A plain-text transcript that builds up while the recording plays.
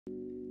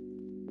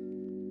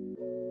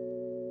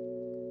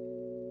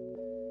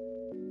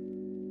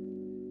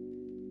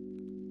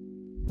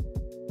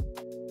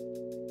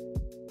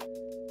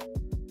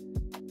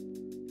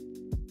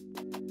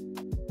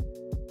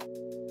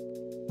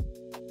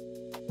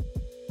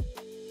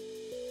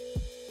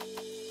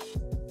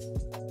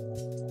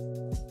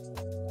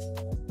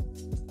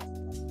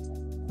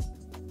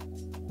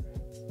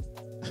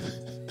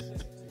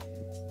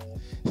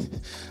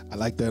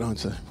like that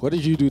answer. What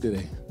did you do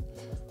today?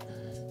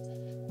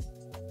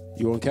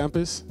 You were on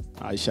campus?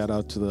 I shout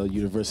out to the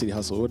University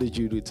Hustle. What did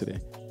you do today?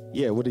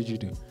 Yeah, what did you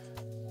do?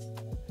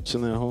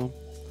 Chilling at home?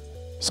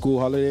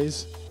 School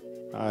holidays?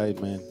 All right,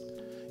 man.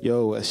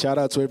 Yo, a shout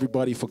out to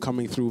everybody for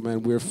coming through,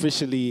 man. We're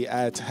officially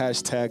at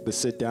hashtag the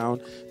sit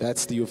down.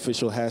 That's the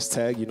official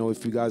hashtag. You know,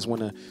 if you guys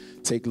want to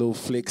take little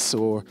flicks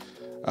or,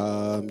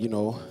 you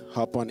know,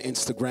 hop on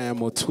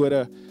Instagram or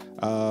Twitter,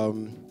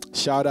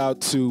 shout out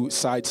to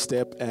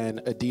Sidestep and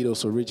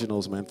Adidas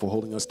Originals, man, for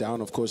holding us down.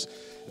 Of course,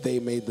 they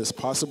made this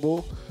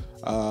possible,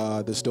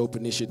 this dope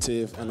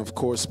initiative, and of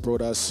course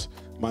brought us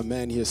my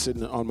man here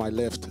sitting on my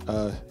left.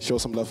 Show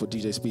some love for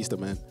DJ Speedsta,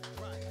 man.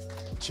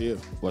 Cheer.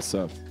 What's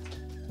up?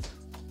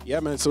 Yeah,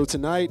 man. So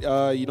tonight,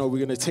 you know,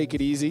 we're going to take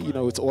it easy. You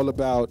know, it's all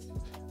about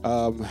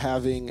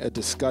having a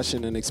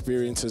discussion and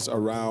experiences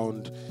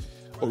around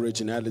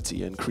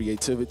originality and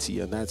creativity.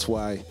 And that's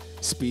why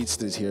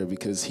Speedsta's here,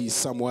 because he's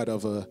somewhat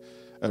of a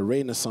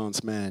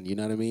renaissance man. You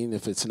know what I mean?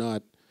 If it's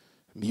not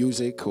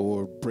music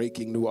or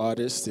breaking new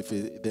artists,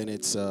 then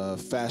it's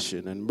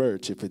fashion and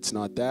merch. If it's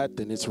not that,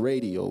 then it's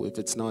radio. If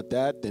it's not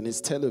that, then it's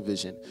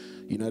television.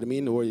 You know what I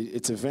mean? Or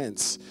it's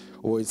events,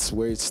 or it's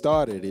where it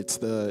started. It's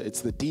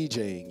the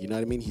DJing. You know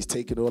what I mean? He's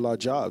taking all our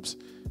jobs.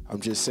 I'm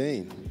just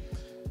saying.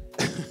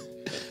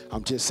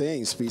 I'm just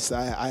saying,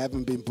 Speedsta. I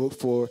haven't been booked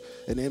for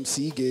an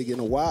MC gig in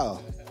a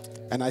while,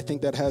 and I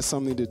think that has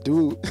something to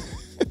do.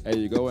 Hey,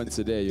 you go on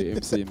today. You're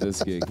MCing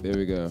this gig. There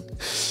we go.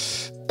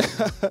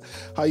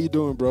 How you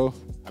doing, bro?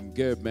 I'm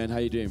good, man. How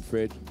you doing,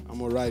 Fred?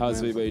 I'm all right,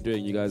 How's man. everybody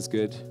doing? You guys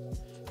good?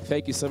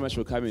 Thank you so much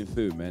for coming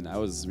through, man. I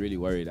was really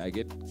worried. I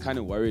get kind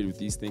of worried with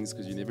these things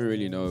because you never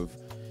really know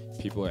if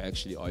people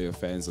actually are your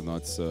fans or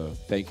not. So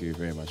thank you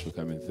very much for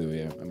coming through.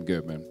 Yeah, I'm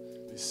good, man.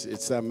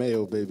 It's that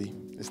mail, baby.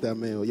 It's that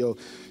mail. Yo,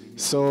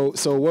 so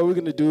what we're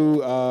going to do,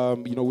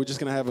 you know, we're just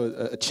going to have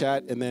a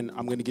chat, and then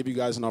I'm going to give you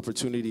guys an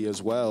opportunity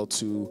as well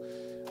to,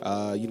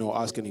 you know,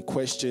 ask any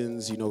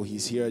questions. You know,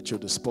 he's here at your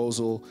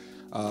disposal.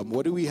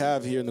 What do we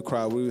have here in the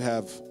crowd? We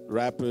have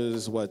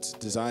rappers,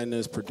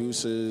 designers,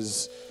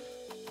 producers.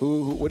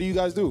 What do you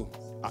guys do?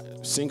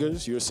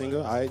 Singers, you're a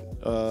singer.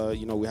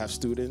 You know, we have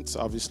students,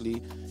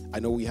 obviously. I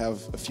know we have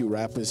a few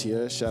rappers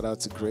here. Shout out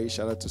to Gray,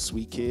 shout out to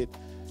Sweet Kid.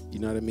 You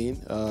know what I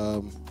mean?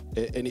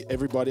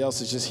 Everybody else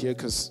is just here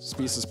because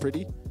Speedsta's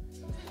pretty?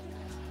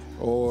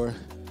 Or,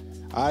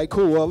 all right,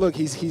 cool. Well, look,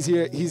 he's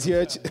here. He's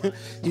here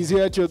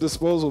at your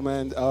disposal,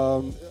 man.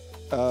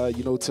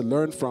 You know, to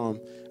learn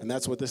from, and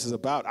that's what this is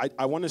about.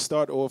 I want to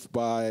start off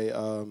by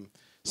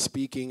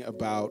speaking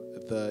about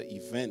the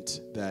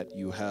event that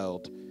you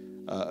held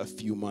a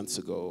few months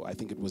ago. I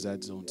think it was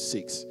at Zone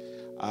 6.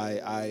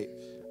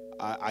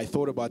 I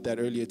thought about that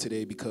earlier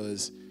today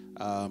because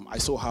I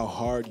saw how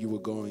hard you were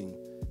going,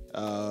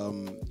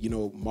 you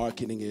know,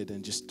 marketing it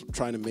and just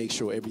trying to make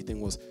sure everything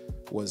was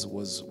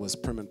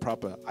prim and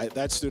proper.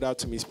 That stood out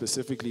to me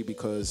specifically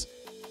because,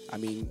 I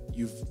mean,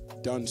 you've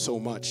done so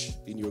much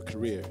in your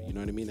career, you know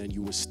what I mean? And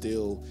you were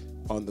still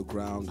on the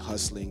ground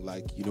hustling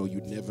like, you know,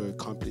 you'd never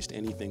accomplished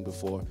anything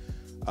before.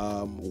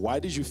 Why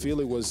did you feel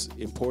it was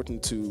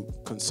important to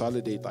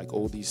consolidate like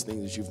all these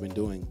things that you've been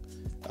doing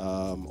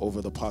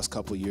over the past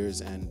couple of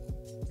years and,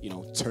 you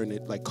know, turn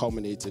it, like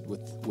culminate it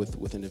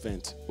with an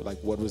event? Like,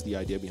 what was the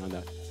idea behind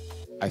that?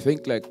 I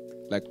think like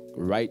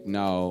right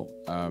now,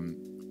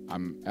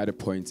 I'm at a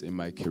point in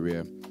my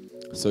career.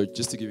 So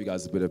just to give you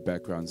guys a bit of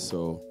background,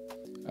 so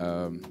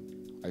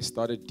I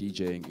started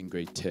DJing in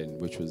grade 10,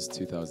 which was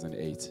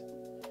 2008.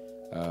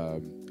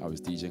 I was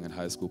DJing at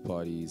high school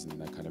parties and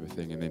that kind of a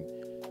thing. And then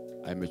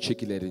I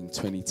matriculated in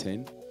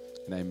 2010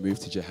 and I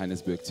moved to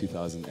Johannesburg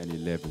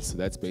 2011. So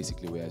that's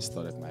basically where I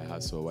started my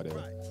hustle or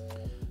whatever.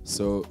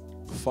 So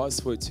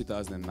fast forward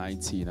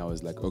 2019, I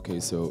was like, okay,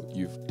 so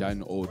you've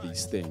done all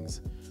these things,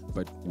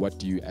 but what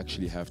do you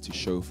actually have to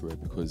show for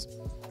it? Because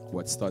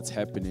what starts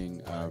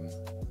happening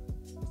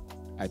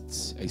at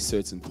a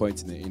certain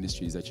point in the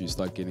industry is that you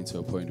start getting to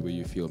a point where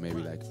you feel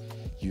maybe like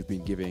you've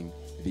been giving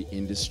the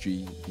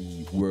industry,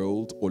 the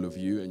world, all of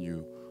you, and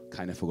you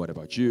kind of forgot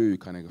about you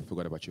kind of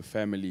forgot about your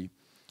family,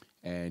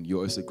 and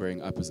you're also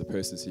growing up as a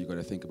person, so you got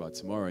to think about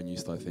tomorrow, and you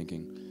start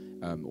thinking,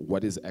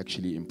 what is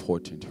actually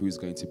important? Who's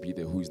going to be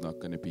there? Who's not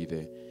going to be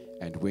there?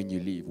 And when you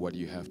leave, what do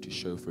you have to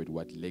show for it?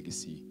 What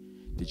legacy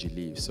did you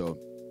leave? So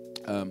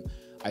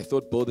I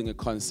thought building a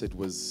concert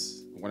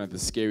was one of the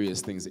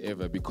scariest things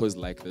ever, because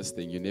like this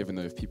thing, you never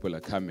know if people are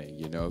coming,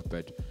 you know,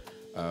 but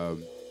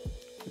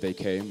they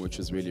came, which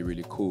was really,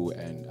 really cool,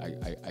 and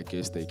I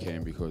guess they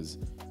came because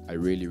I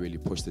really, really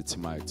pushed it to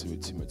my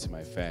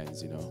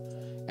fans, you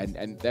know,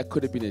 and that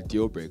could have been a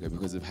deal breaker,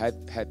 because if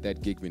had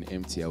that gig been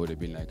empty, I would have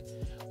been like,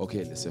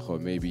 okay,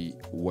 Lesejo, maybe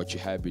what you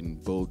have been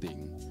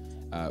building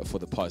for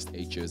the past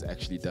 8 years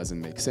actually doesn't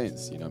make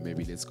sense, you know,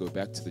 maybe let's go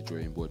back to the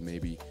drawing board,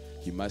 maybe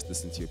you must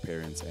listen to your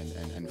parents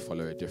and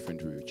follow a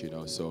different route, you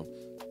know. So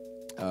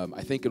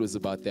I think it was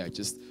about that,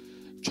 just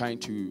trying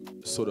to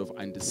sort of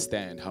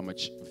understand how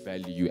much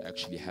value you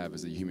actually have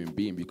as a human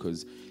being,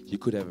 because you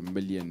could have 1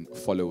 million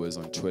followers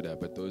on Twitter,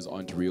 but those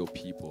aren't real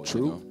people.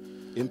 True. You know?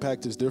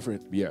 Impact is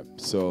different. Yeah.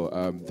 So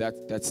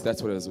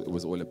that's what it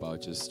was all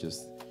about.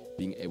 Just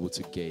being able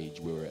to gauge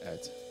where we're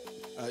at.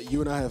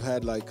 You and I have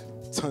had like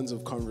tons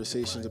of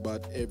conversations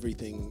about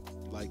everything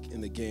like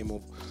in the game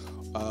of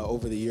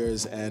over the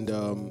years, and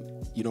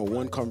you know,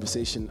 one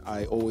conversation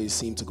I always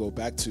seem to go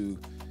back to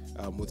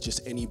with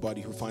just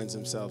anybody who finds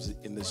themselves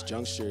in this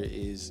juncture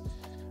is,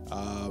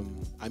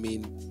 I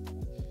mean,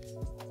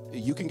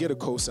 you can get a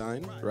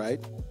cosign,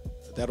 right?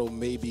 That'll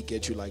maybe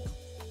get you like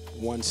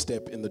one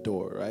step in the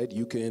door, right?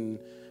 You can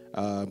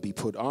be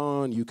put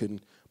on, you can,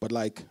 but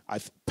like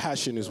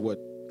passion is what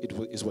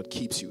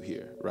keeps you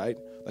here, right?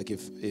 Like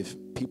if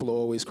people are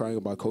always crying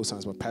about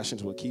cosigns, but passion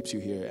is what keeps you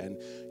here, and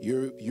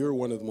you're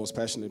one of the most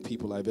passionate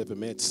people I've ever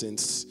met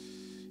since,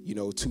 you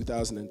know,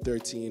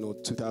 2013 or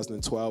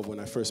 2012 when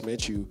I first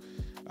met you.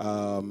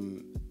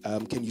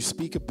 Can you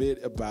speak a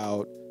bit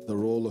about the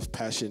role of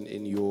passion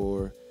in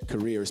your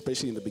career,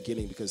 especially in the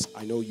beginning? Because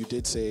I know you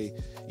did say,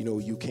 you know,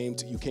 you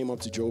came up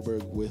to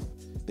Joburg with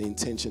the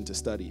intention to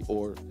study,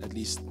 or at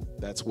least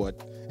that's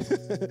what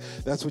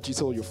that's what you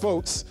told your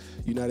folks,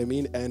 you know what I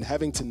mean? And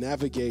having to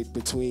navigate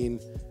between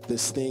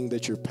this thing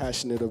that you're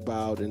passionate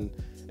about and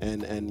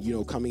you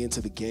know, coming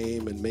into the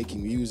game and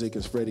making music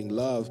and spreading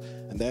love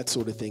and that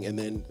sort of thing, and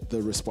then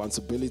the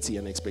responsibility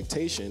and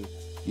expectation,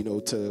 you know,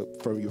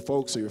 from your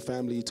folks or your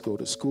family to go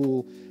to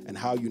school, and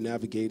how you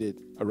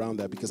navigated around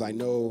that. Because I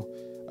know,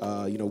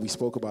 you know, we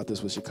spoke about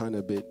this with Shekinah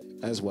a bit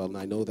as well, and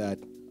I know that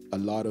a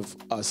lot of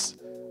us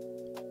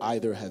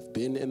either have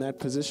been in that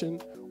position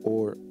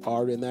or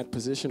are in that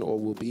position or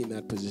will be in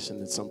that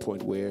position at some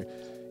point where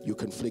you're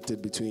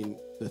conflicted between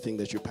the thing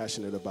that you're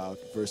passionate about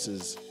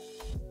versus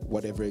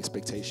whatever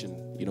expectation,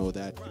 you know,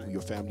 that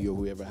your family or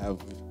whoever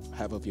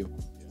have of you.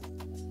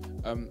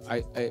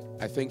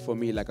 I think for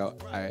me, like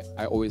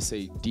I always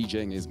say,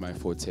 DJing is my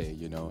forte,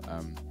 you know.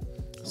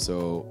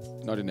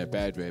 So not in a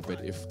bad way,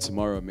 but if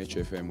tomorrow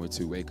Metro FM were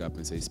to wake up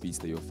and say,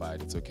 Speedsta, you're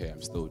fired, it's okay,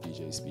 I'm still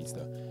DJ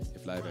Speedsta.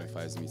 If Live M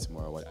fires me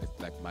tomorrow,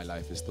 like my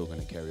life is still going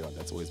to carry on.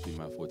 That's always been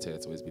my forte,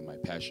 that's always been my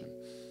passion.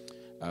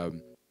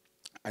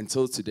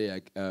 Until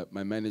today,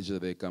 my manager,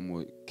 they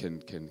come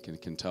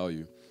can tell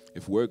you,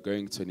 if we're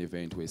going to an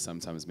event where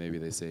sometimes maybe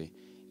they say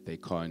they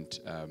can't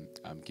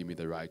give me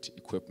the right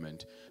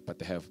equipment, but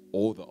they have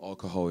all the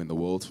alcohol in the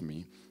world for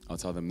me, I'll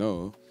tell them,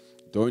 no,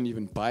 don't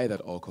even buy that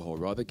alcohol.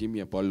 Rather give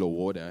me a bottle of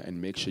water and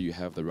make sure you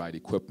have the right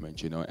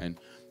equipment, you know. And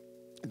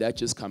that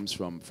just comes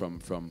from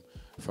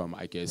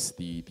I guess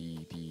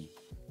the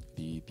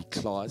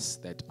class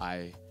that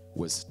I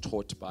was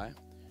taught by.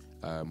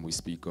 We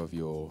speak of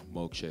your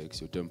milkshakes,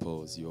 your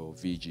dimples, your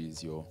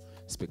VGs, your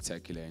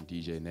spectacular and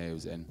DJ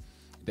Nails, and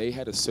they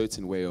had a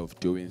certain way of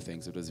doing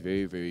things. It was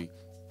very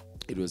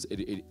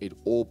it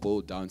all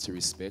boiled down to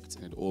respect,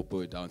 and it all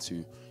boiled down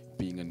to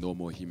being a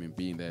normal human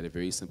being. They had a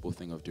very simple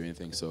thing of doing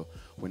things. So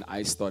when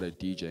I started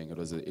DJing,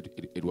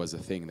 it was a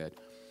thing that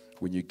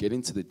when you get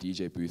into the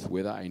DJ booth,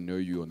 whether I know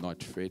you or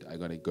not, Fred, I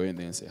gotta go in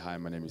there and say, hi,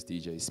 my name is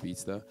DJ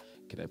Speedsta.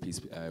 Can I please,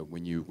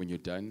 when you're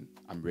done,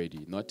 I'm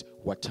ready. Not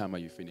what time are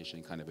you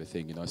finishing, kind of a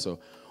thing, you know. So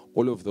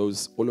all of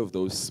those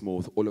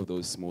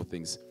small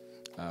things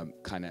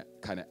kind of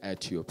add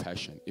to your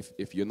passion.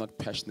 If you're not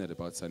passionate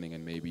about something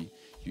and maybe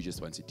you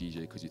just want to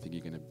DJ because you think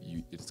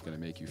it's gonna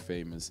make you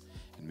famous,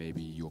 and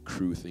maybe your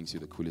crew thinks you're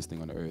the coolest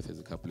thing on earth. There's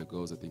a couple of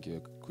girls that think you're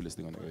the coolest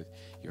thing on earth.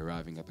 You're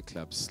arriving at the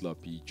club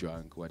sloppy,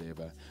 drunk,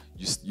 whatever.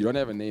 You don't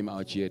have a name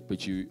out yet,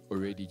 but you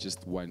already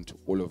just want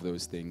all of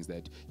those things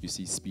that you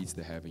see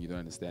Speedsta have, and you don't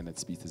understand that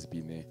Speedsta's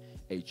been there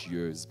 8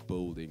 years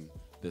building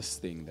this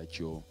thing that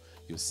you're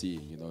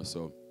seeing, you know.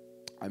 So,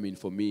 I mean,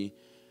 for me,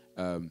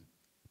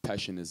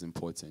 passion is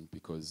important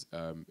because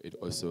it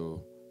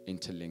also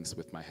interlinks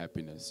with my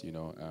happiness, you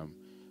know.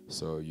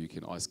 So you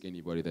can ask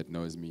anybody that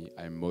knows me,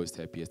 I'm most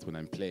happiest when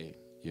I'm playing,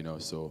 you know,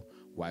 so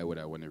why would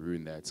I want to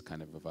ruin that? It's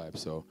kind of a vibe.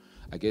 So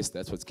I guess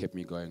that's what's kept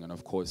me going, and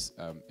of course,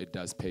 it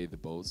does pay the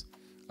bills.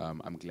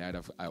 I'm glad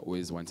I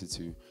always wanted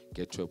to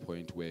get to a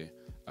point where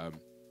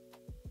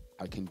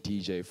I can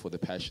DJ for the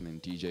passion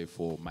and DJ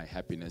for my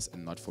happiness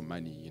and not for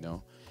money, you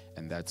know.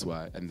 And that's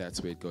where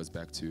it goes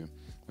back to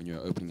when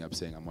you're opening up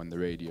saying I'm on the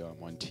radio,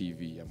 I'm on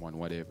TV, I'm on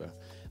whatever.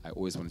 I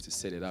always wanted to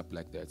set it up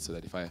like that so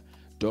that if I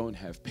don't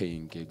have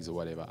paying gigs or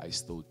whatever, I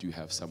still do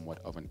have somewhat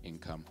of an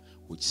income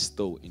which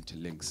still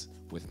interlinks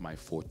with my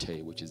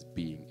forte, which is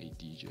being a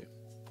DJ,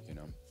 you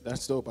know.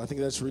 That's dope. I think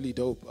that's really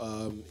dope.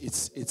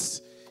 It's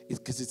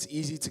because it's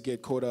easy to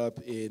get caught up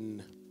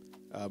in,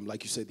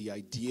 like you said, the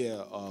idea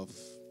of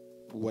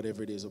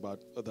whatever it is about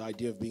the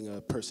idea of being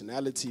a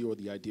personality or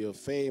the idea of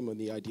fame and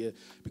the idea,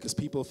 because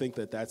people think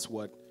that that's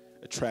what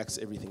attracts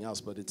everything else,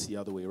 but it's the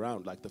other way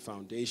around. Like the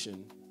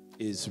foundation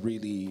is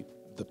really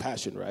the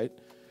passion, right?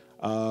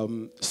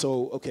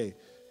 So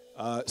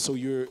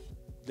you're,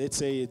 let's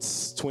say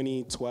it's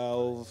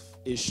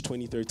 2012-ish,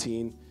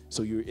 2013.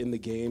 So you're in the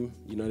game,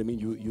 you know what I mean?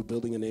 You're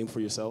building a name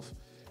for yourself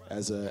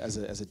as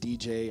a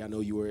DJ. I know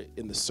you were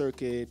in the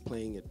circuit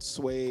playing at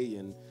Sway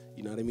and,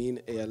 you know what I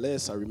mean,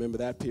 ALS. I remember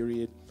that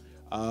period.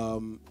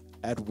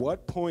 At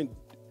what point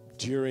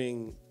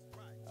during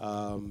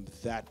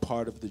that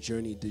part of the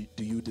journey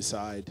do you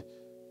decide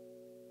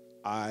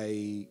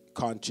I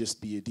can't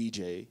just be a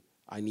DJ,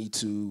 I need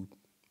to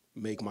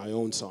make my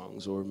own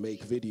songs or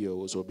make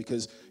videos, or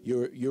because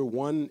you're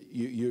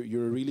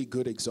a really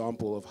good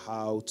example of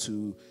how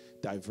to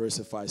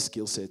diversify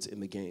skill sets in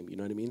the game. You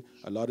know what I mean?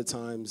 A lot of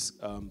times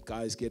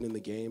guys get in the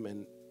game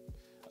and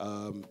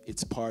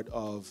it's part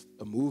of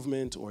a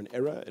movement or an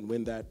era, and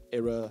when that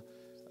era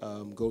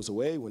goes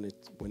away, when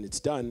it's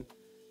done,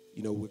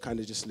 you know, we're kind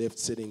of just left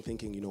sitting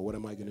thinking, you know, what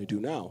am I going to do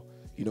now?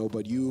 You know,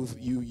 but you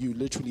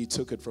literally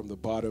took it from the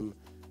bottom,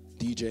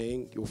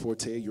 DJing, your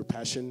forte, your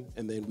passion,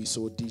 and then we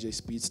saw DJ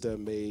Speedsta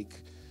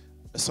make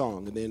a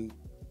song, and then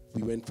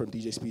we went from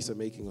DJ Speedsta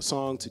making a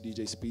song to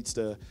DJ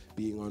Speedsta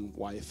being on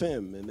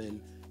YFM, and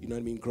then, you know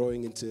what I mean,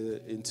 growing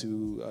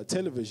into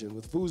television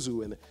with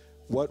Vuzu. And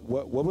what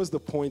was the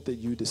point that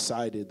you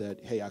decided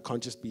that, hey, I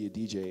can't just be a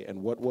DJ,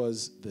 and what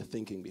was the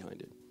thinking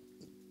behind it?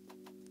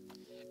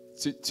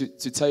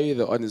 To tell you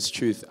the honest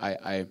truth,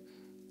 I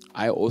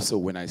also,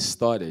 when I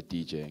started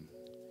DJing,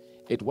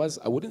 it was,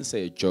 I wouldn't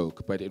say a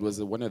joke, but it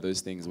was one of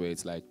those things where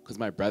it's like, because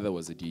my brother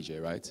was a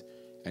DJ, right?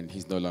 And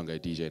he's no longer a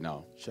DJ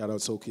now. Shout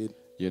out Soul Kid.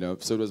 You know,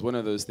 so it was one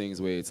of those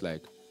things where it's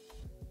like,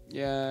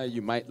 yeah,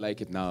 you might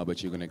like it now,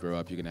 but you're gonna grow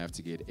up, you're gonna have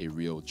to get a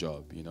real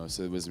job, you know?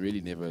 So it was really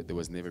there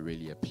was never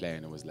really a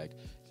plan. It was like,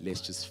 let's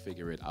just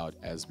figure it out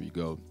as we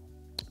go.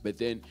 But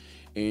then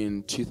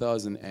in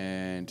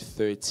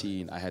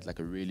 2013, I had like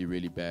a really,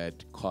 really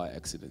bad car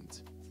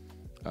accident.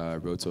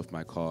 Wrote off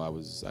my car,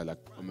 I like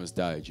almost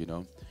died, you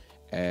know?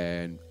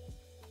 And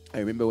I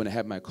remember when I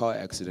had my car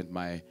accident,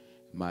 my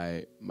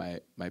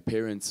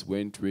parents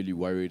weren't really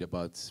worried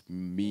about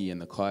me and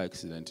the car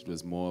accident. It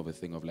was more of a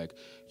thing of like,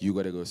 you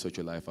gotta go sort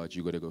your life out,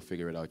 you gotta go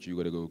figure it out, you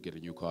gotta go get a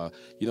new car.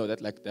 You know,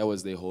 that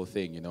was their whole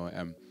thing, you know.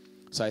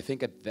 So I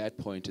think at that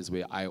point is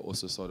where I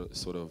also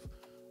sort of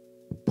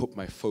put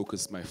my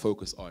focus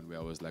on, where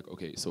I was like,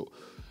 okay, so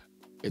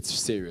it's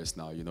serious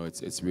now, you know,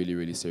 it's really,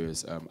 really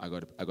serious. I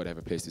gotta have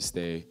a place to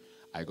stay.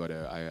 I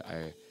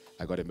gotta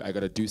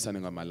do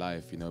something on my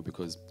life, you know,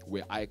 because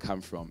where I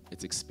come from,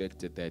 it's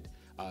expected that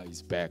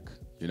he's back,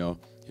 you know.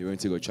 He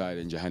went to go try it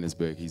in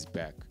Johannesburg, he's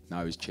back.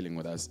 Now he's chilling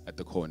with us at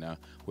the corner,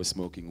 we're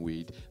smoking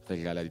weed,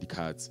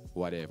 cards,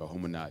 whatever,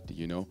 homonati,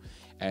 you know.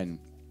 And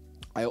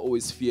I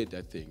always feared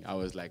that thing. I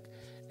was like,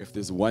 if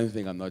there's one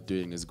thing I'm not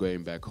doing is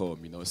going back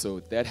home, you know. So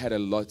that had a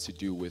lot to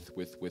do with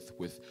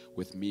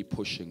me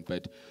pushing.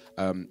 But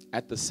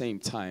at the same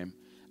time,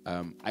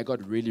 I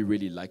got really,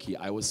 really lucky.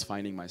 I was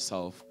finding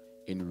myself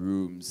in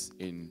rooms,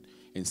 in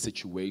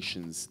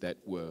situations that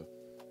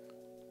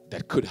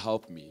could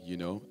help me, you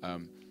know.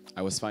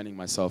 I was finding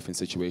myself in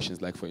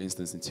situations like, for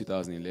instance, in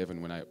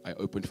 2011 when I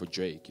opened for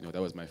Drake, you know,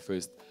 that was my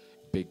first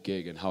big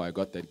gig. And how I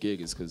got that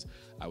gig is because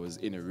I was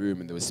in a room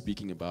and they were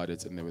speaking about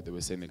it, and they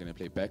were saying they're going to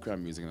play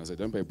background music, and I was like,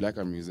 don't play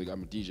background music,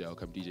 I'm a DJ, I'll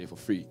come DJ for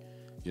free,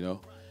 you know.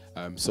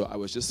 So I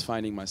was just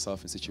finding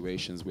myself in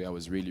situations where I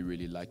was really,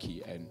 really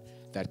lucky, and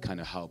that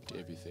kind of helped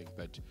everything.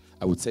 But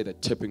I would say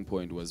that tipping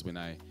point was when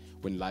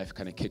life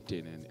kind of kicked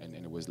in, and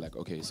it was like,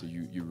 okay, so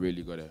you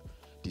really got to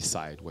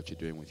decide what you're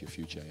doing with your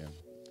future. Yeah.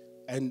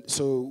 And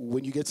so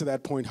when you get to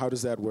that point, how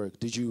does that work?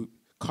 Did you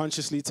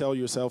consciously tell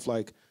yourself,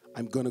 like,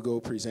 I'm going to go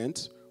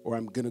present, or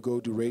I'm going to go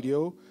do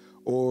radio?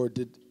 Or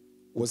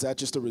was that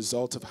just a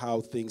result of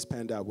how things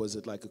panned out? Was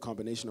it like a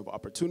combination of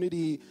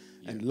opportunity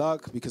and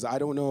luck? Because I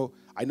don't know.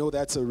 I know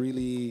that's a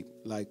really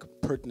like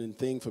pertinent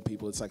thing for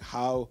people. It's like,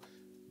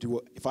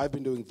 if I've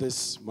been doing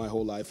this my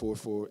whole life or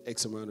for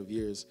X amount of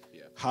years,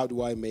 how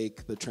do I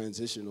make the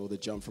transition or the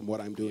jump from what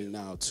I'm doing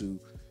now to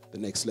the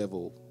next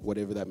level,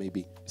 whatever that may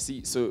be?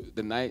 See, so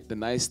the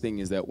nice thing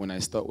is that when I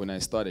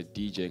started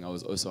DJing, I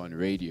was also on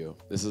radio.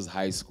 This is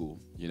high school,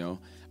 you know.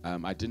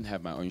 I didn't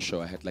have my own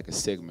show. I had like a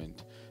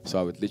segment. So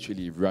I would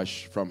literally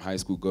rush from high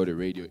school, go to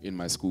radio in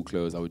my school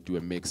clothes. I would do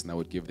a mix, and I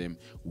would give them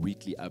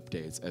weekly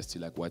updates as to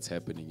like what's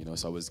happening, you know.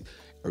 So I was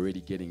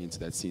already getting into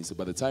that scene. So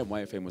by the time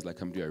YFM was like,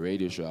 come do a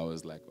radio show, I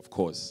was like, of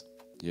course,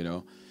 you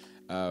know.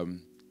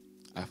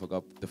 I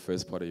forgot the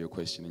first part of your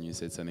question, and you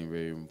said something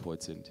very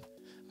important.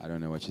 I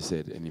don't know what you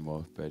said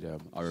anymore, but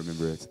I'll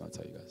remember it and I'll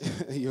tell you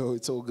guys. Yo,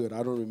 it's all good.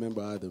 I don't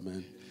remember either,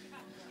 man.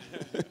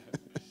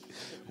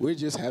 We're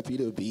just happy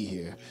to be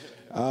here.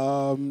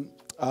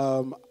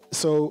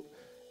 So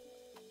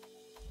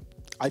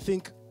I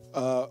think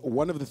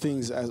one of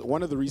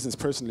the reasons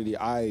personally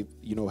I,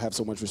 you know, have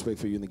so much respect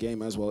for you in the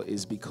game as well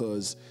is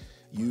because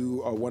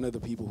you are one of the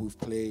people who've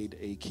played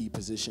a key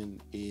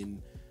position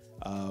in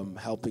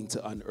helping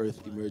to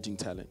unearth emerging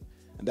talent.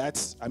 And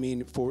that's, I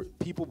mean, for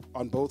people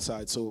on both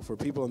sides, so for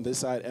people on this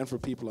side and for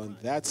people on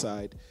that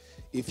side,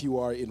 if you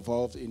are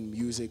involved in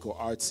music or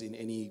arts in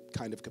any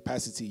kind of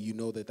capacity, you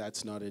know that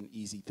that's not an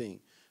easy thing.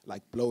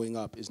 Like blowing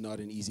up is not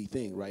an easy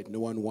thing, right? No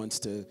one wants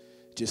to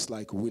just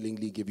like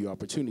willingly give you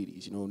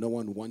opportunities. You know, no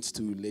one wants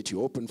to let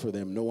you open for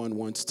them. No one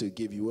wants to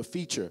give you a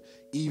feature,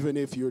 even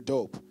if you're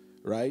dope,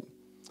 right?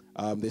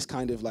 There's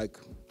kind of like,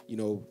 you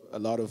know, a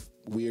lot of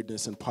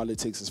weirdness in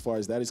politics as far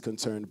as that is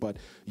concerned, but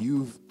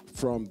you've,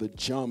 from the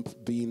jump,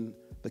 been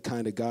the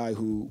kind of guy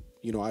who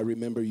You know, I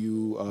remember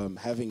you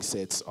having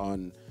sets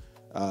on,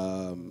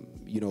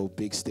 you know,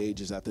 big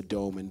stages at the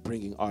Dome and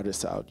bringing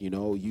artists out. You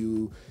know,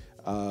 you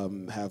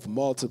have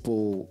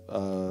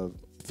multiple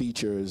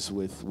features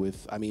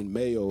with. I mean,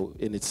 Mayo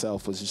in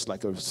itself was just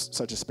like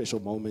such a special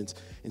moment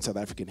in South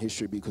African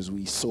history because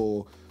we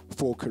saw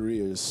 4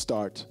 careers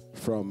start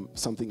from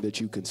something that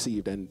you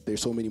conceived, and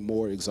there's so many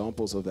more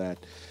examples of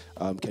that.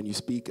 Can you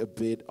speak a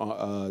bit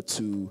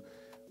to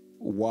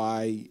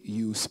why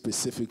you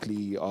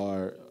specifically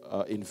are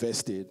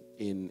invested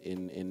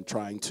in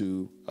trying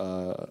to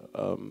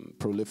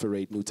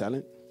proliferate new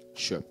talent?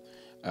 Sure.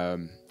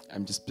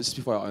 I'm just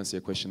before I answer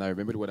your question, I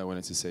remembered what I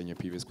wanted to say in your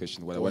previous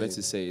question. What I wanted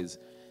to say is,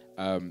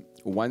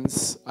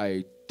 once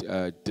I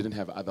didn't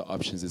have other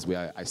options, is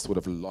where I sort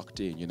of locked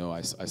in. You know,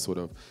 I sort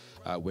of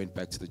went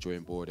back to the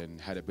drawing board and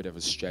had a bit of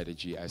a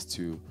strategy as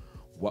to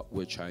what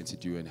we're trying to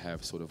do and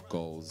have sort of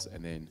goals.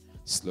 And then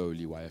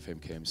slowly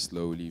YFM came,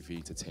 slowly V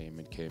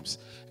Entertainment came,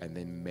 and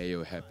then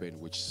Mayo happened,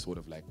 which sort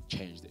of like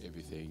changed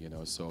everything. You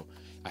know, so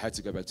I had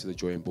to go back to the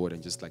drawing board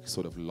and just like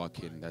sort of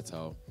lock in. That's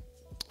how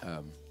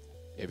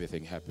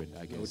everything happened,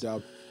 I guess.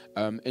 No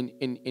doubt.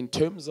 In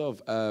terms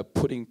of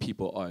putting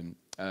people on,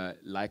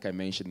 like I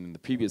mentioned in the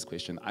previous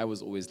question, I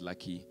was always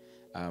lucky.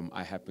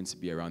 I happened to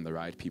be around the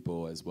right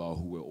people as well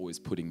who were always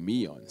putting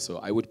me on. So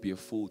I would be a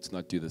fool to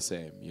not do the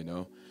same, you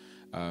know.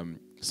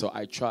 So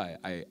I try.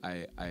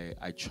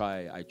 I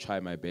try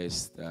my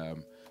best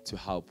to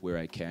help where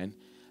I can.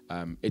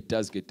 It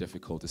does get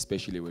difficult,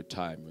 especially with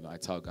time. You know, I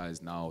tell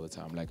guys now all the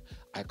time, like,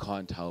 I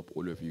can't help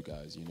all of you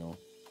guys, you know.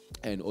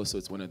 And also,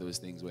 it's one of those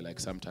things where, like,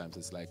 sometimes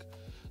it's like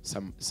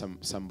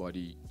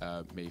somebody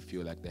may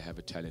feel like they have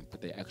a talent,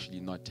 but they're actually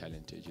not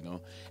talented, you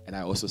know. And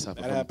I also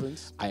suffer. That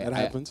happens. That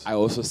happens. I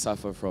also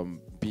suffer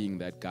from being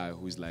that guy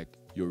who's like,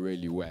 you're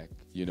really whack,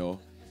 you know.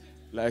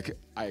 Like,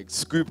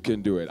 Scoop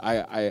can do it.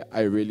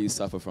 I really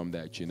suffer from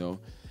that, you know.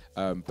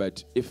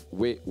 But if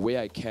where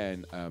I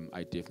can,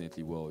 I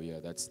definitely will. Yeah,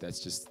 that's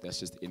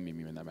just in me,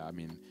 man. I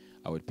mean,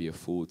 I would be a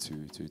fool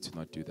to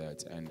not do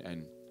that.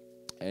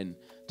 And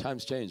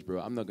times change,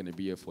 bro. I'm not gonna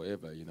be here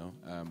forever, you know.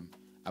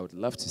 I would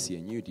love to see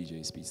a new DJ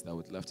Speedsta. I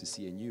would love to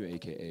see a new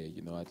AKA,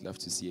 you know. I'd love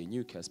to see a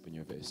new Casper in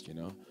your vest, you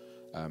know.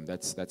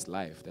 That's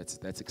life.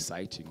 That's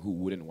exciting. Who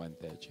wouldn't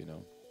want that, you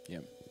know? Yeah.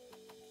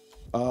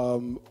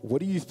 What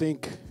do you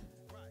think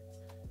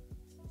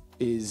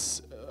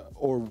is,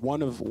 or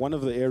one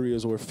of the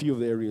areas, or a few of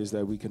the areas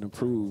that we can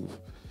improve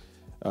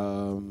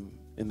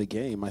in the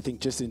game? I think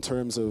just in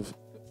terms of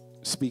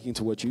speaking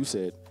to what you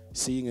said,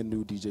 seeing a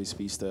new DJ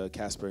Speedsta,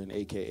 Casper, and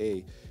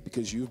AKA,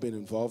 because you've been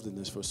involved in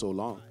this for so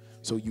long,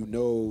 so you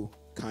know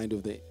kind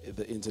of the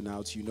ins and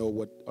outs. You know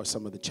what are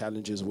some of the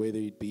challenges, whether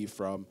it be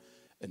from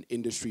an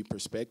industry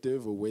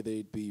perspective or whether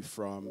it be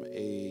from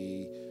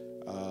a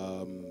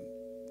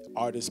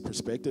artist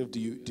perspective.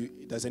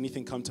 Does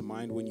anything come to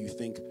mind when you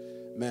think,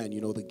 man, you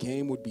know, the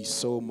game would be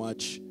so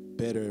much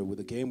better,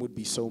 the game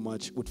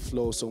would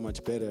flow so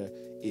much better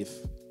if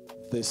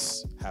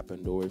this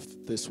happened or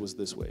if this was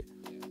this way?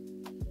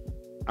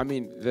 I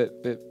mean,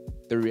 the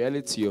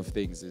reality of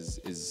things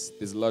is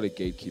there's a lot of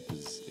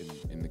gatekeepers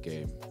in the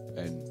game,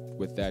 and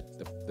with that,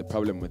 the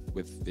problem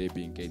with there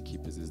being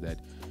gatekeepers is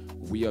that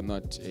we are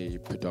not a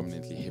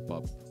predominantly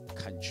hip-hop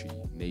country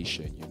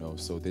nation, you know,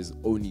 so there's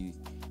only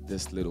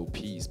this little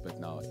piece. But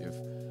now if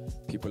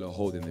people are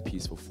holding the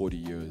piece for 40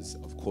 years,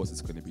 of course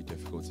it's going to be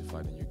difficult to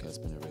find a new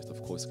Casper and the rest.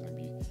 Of course it's going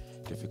to be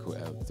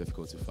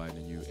difficult to find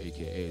a new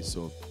AKA.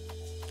 So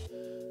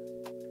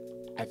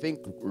I think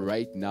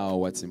right now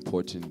what's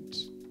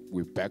important,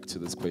 we're back to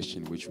this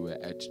question which we were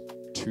at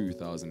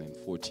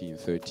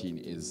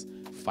 2014-13, is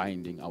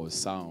finding our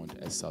sound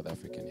as South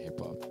African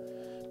hip-hop.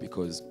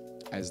 Because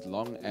as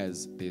long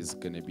as there's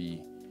going to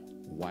be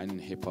one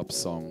hip-hop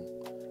song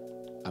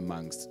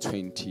amongst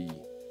 20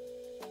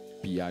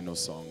 piano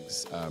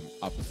songs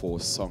up for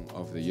Song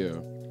of the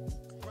Year,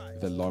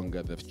 the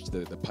longer the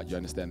you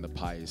understand, the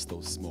pie is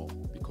still small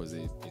because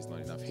there's not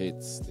enough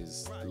hits.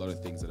 There's a lot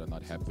of things that are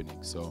not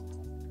happening. So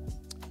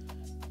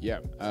yeah,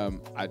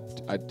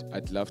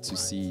 I'd love to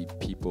see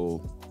people,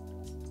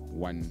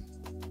 one,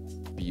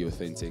 be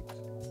authentic.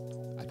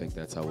 I think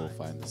that's how we'll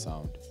find the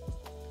sound.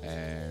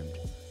 And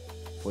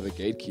for the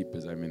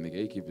gatekeepers, I mean, the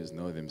gatekeepers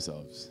know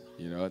themselves.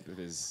 You know,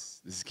 there's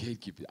this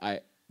gatekeeper.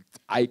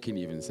 I can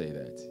even say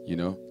that, you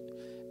know.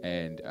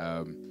 And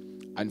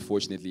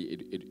unfortunately,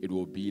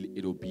 it'll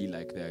be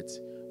like that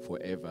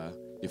forever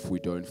if we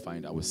don't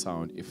find our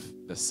sound. If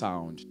the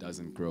sound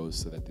doesn't grow,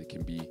 so that there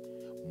can be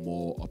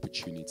more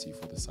opportunity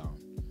for the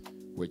sound,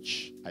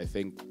 which I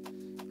think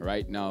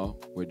right now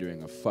we're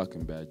doing a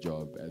fucking bad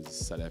job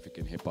as South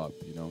African hip hop,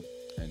 you know.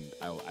 And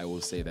I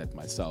will say that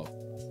myself.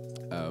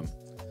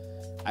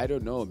 I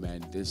don't know,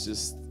 man.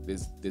 There's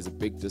a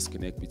big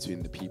disconnect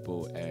between the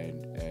people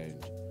and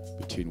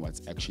between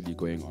what's actually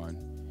going on.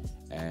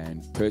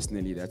 And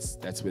personally,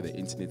 that's where the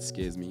internet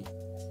scares me,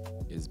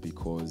 is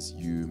because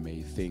you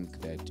may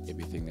think that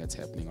everything that's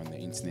happening on the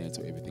internet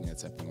or everything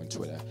that's happening on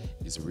Twitter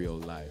is real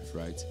life,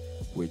 right?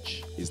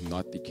 Which is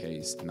not the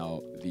case.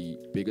 Now, the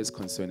biggest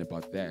concern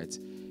about that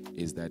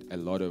is that a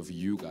lot of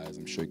you guys,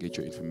 I'm sure, get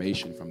your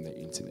information from the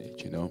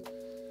internet, you know.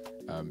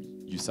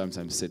 You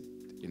sometimes sit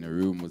in a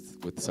room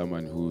with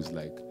someone who's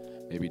like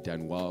maybe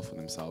done well for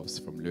themselves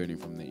from learning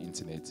from the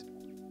internet,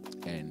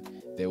 and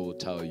they will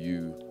tell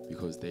you,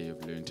 because they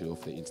have learned it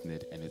off the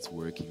internet and it's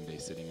working, they're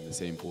sitting in the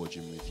same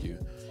boardroom with you,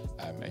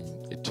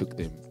 and it took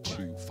them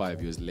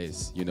 5 years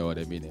less, you know what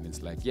I mean? And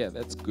it's like, yeah,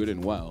 that's good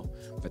and well,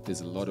 but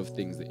there's a lot of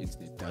things the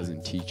internet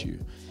doesn't teach you.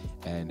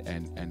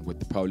 And what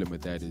the problem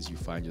with that is, you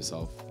find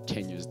yourself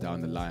 10 years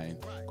down the line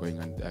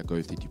going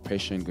through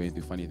depression, going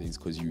through funny things,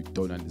 because you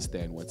don't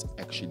understand what's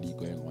actually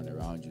going on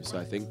around you. So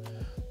I think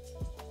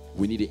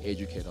we need to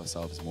educate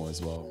ourselves more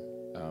as well.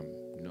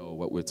 Know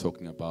what we're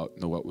talking about,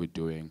 know what we're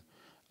doing,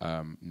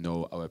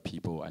 know our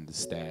people,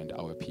 understand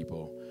our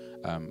people.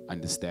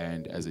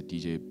 Understand, as a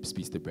DJ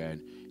Speedsta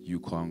brand, you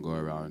can't go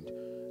around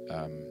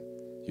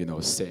you know,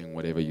 saying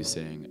whatever you're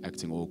saying,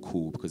 acting all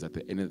cool, because at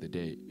the end of the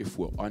day, if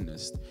we're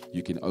honest,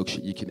 you can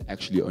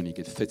actually only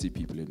get 30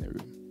 people in the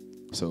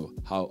room. So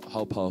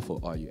how powerful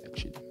are you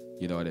actually?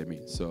 You know what I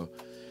mean? So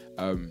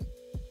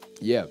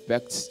yeah,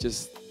 back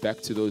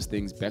to those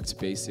things, back to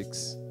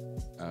basics.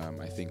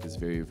 I think is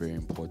very, very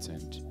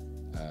important.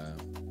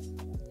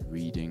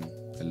 Reading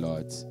a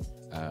lot,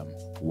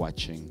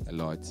 watching a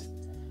lot.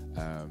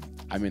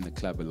 I'm in the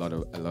club a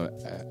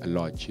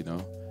lot, you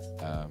know.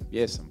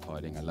 Yes, I'm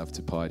partying. I love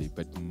to party,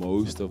 but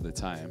most of the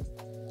time,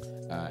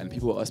 and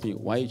people ask me,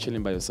 "Why are you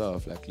chilling by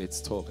yourself? Like,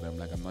 let's talk." And I'm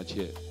like, I'm not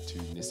here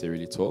to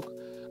necessarily talk.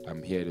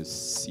 I'm here to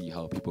see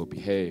how people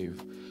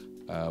behave,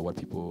 what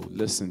people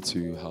listen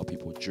to, how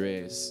people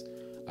dress.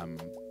 I'm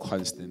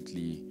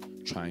constantly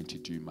trying to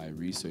do my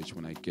research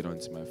when I get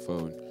onto my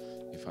phone.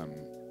 If I'm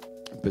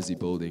busy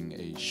building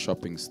a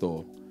shopping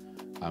store,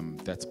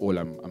 that's all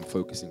I'm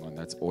focusing on.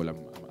 That's all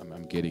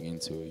I'm getting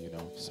into, you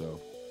know. So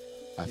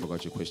I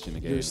forgot your question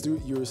again.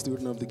 You're a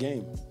student of the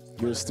game.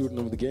 You're a student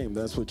of the game.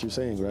 That's what you're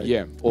saying, right?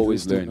 Yeah,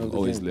 always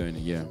learning,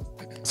 yeah.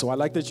 So I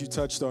like that you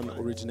touched on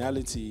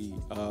originality,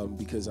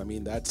 because I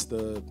mean that's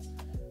the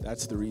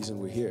reason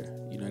we're here.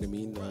 You know what I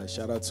mean?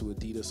 Shout out to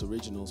Adidas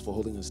Originals for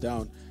holding us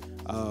down,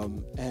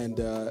 and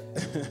you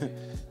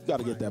got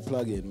to get that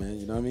plug in, man.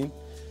 You know what I mean?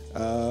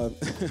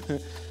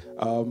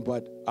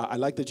 But I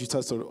like that you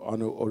touched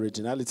on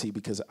originality,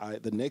 because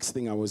the next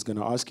thing I was going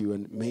to ask you,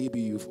 and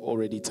maybe you've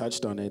already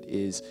touched on it,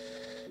 is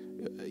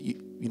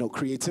you know,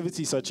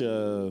 creativity is such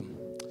a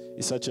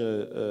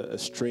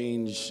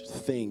strange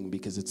thing,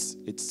 because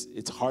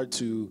it's hard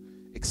to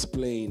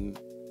explain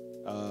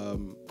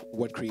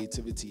what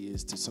creativity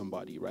is to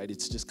somebody, right?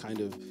 It's just kind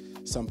of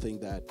something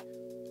that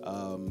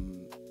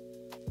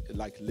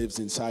like lives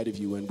inside of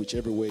you, and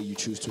whichever way you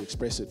choose to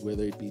express it,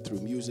 whether it be through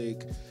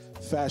music,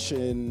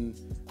 fashion,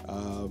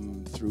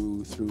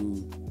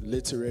 through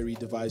literary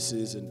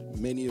devices, and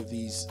many of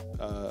these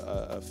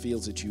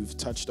fields that you've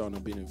touched on or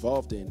been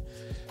involved in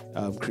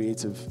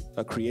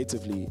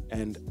creatively.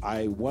 And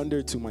I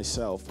wonder to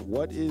myself,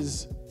 what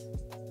is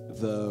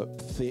the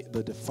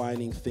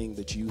defining thing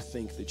that you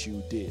think that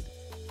you did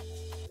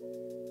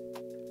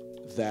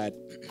that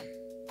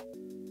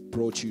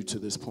brought you to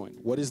this point?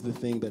 What is the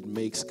thing that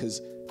makes,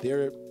 because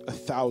there are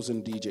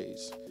 1,000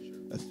 DJs,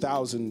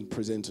 1,000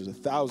 presenters,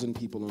 1,000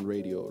 people on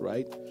radio,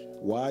 right?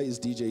 Why is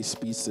DJ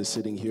Speedsta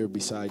sitting here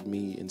beside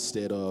me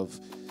instead of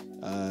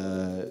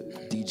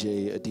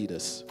DJ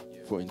Adidas,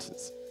 for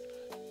instance?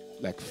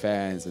 Like,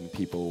 fans and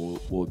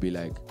people will be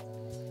like,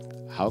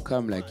 how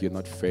come like you're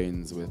not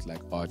friends with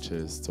like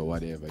artists or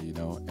whatever, you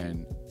know?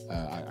 And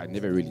I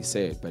never really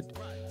say it, but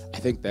I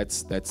think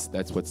that's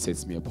what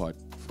sets me apart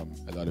from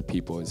a lot of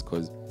people, is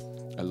because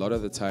a lot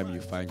of the time you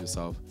find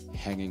yourself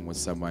hanging with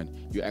someone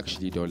you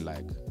actually don't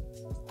like.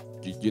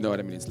 You know what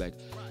I mean? It's like,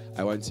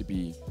 I want to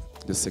be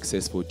the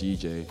successful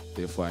DJ,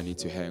 therefore I need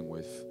to hang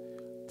with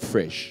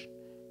Fresh.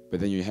 But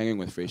then you're hanging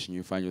with Fresh and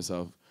you find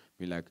yourself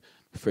being like,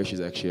 Fresh is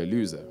actually a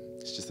loser.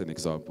 It's just an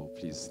example,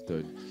 please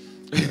don't.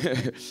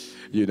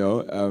 You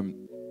know?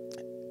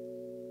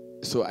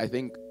 So I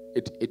think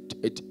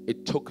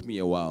it took me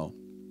a while,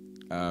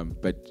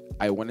 but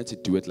I wanted to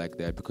do it like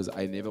that because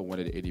I never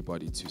wanted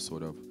anybody to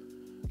sort of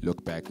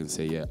look back and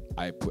say, yeah,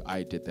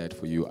 I did that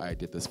for you, I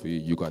did this for you,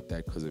 you got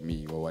that because of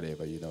me or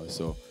whatever, you know?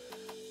 So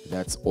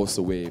that's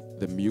also where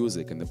the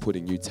music and the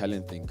putting new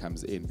talent thing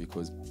comes in,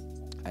 because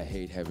I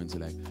hate having to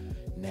like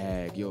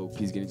nag, yo,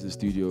 please get into the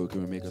studio,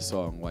 can we make a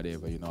song,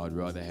 whatever, you know? I'd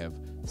rather have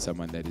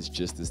someone that is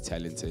just as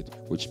talented,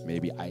 which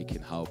maybe I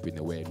can help in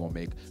a way and will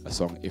make a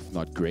song, if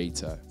not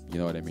greater, you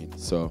know what I mean?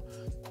 So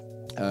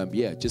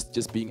yeah,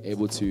 just being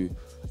able to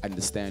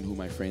understand who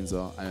my friends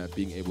are,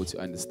 being able to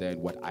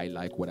understand what I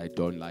like, what I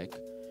don't like,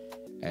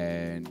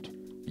 and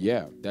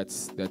yeah,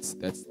 that's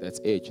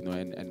it, you know.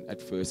 And at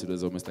first it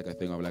was almost like a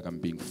thing of like I'm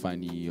being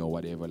funny or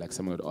whatever. Like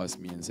someone would ask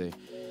me and say,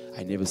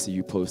 I never see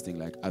you posting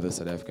like other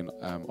South African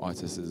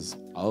artists'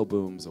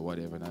 albums or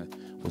whatever, and I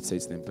would say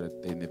to them,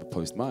 but they never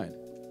post mine,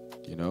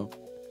 you know.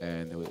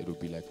 And it'll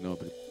be like, no,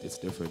 but it's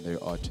different. They're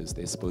artists.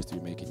 They're supposed to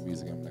be making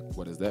music. I'm like,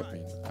 what does that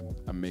mean?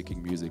 I'm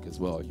making music as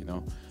well, you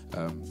know.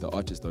 The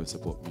artists don't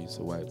support me,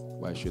 so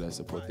why should I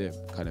support them?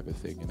 Kind of a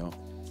thing, you know.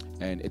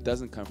 And it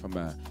doesn't come from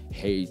a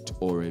hate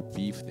or a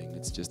beef thing.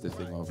 It's just a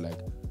thing of like,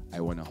 I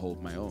want to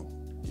hold my own,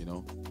 you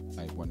know.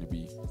 I want to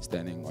be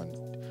standing on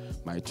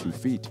my 2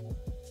 feet.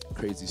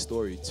 Crazy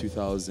story.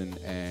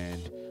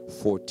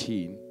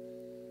 2014.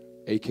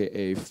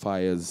 AKA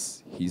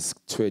fires his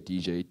tour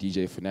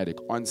DJ Fanatic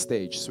on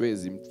stage,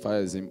 swears him,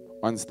 fires him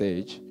on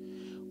stage,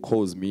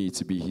 calls me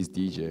to be his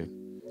DJ.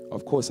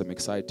 Of course, I'm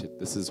excited.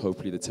 This is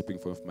hopefully the tipping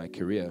point of my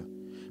career.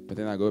 But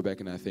then I go back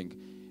and I think,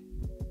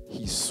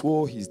 he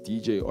swore his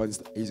DJ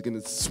he's gonna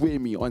swear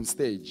me on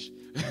stage.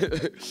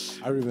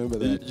 I remember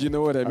that. You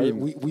know what I mean?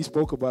 We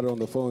spoke about it on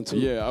the phone too.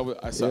 Yeah, I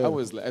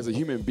was as a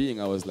human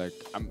being, I was like,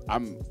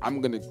 I'm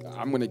gonna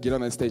get on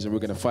that stage and we're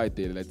gonna fight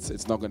there.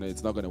 It's not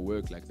gonna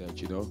work like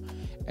that, you know.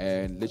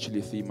 And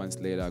literally 3 months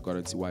later, I got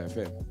into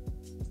YFM,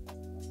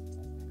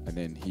 and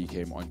then he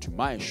came onto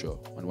my show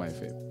on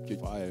YFM.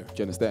 Fire. Do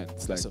you understand?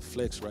 It's like, that's a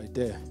flex right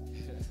there.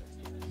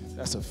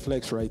 That's a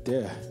flex right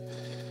there.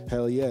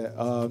 Hell yeah.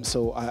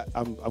 So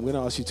I'm going to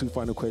ask you 2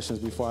 final questions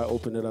before I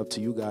open it up to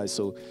you guys,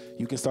 so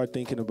you can start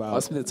thinking about...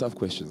 Ask me the tough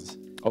questions.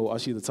 Oh,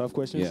 ask you the tough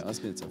questions? Yeah,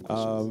 ask me the tough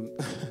questions.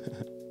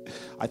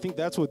 I think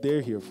that's what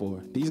they're here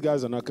for. These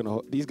guys are not going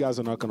to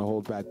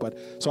hold back. But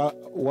so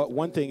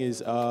one thing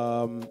is,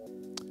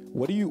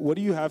 what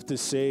do you have to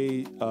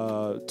say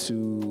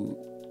to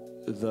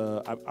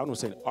the, I don't want to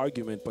say an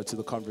argument, but to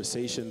the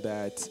conversation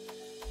that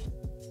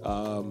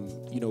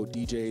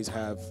DJs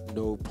have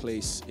no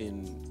place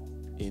in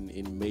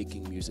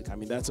making music? I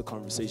mean, that's a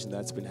conversation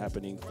that's been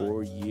happening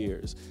for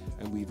years,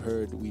 and we've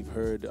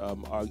heard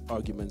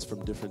arguments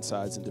from different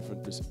sides and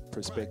different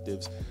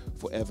perspectives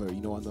forever.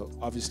 You know,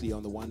 obviously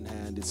on the one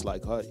hand, it's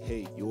like,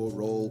 hey, your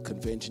role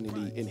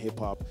conventionally in hip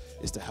hop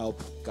is to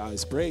help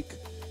guys break,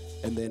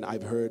 and then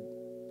I've heard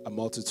a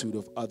multitude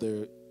of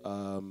other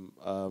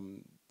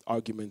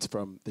arguments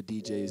from the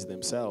DJs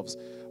themselves.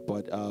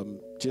 But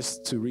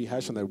just to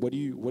rehash on that, what do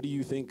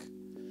you think?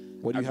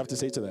 What do you have to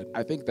say to that?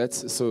 I think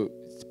that's so.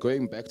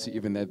 Going back to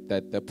even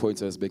that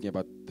point I was making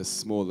about the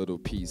small little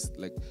piece,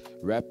 like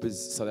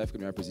South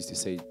African rappers used to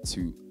say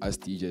to us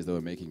DJs that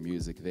were making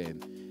music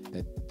then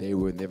that they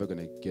were never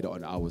gonna get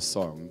on our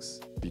songs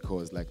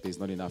because like there's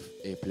not enough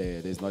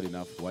airplay, there's not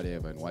enough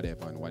whatever and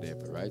whatever and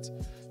whatever, right?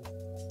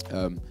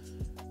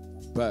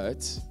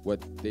 But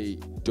what they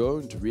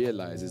don't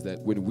realize is that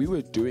when we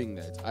were doing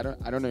that, I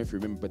don't know if you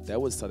remember, but that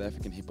was South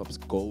African hip hop's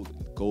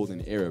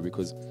golden era,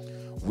 because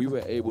we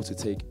were able to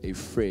take a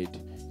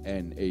Fred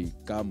and a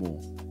Gamo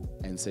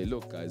and say,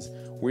 look guys,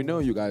 we know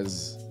you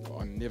guys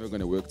are never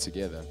going to work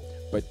together,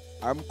 but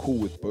I'm cool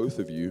with both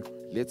of you.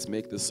 Let's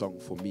make this song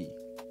for me.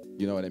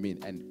 You know what I mean?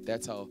 And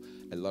that's how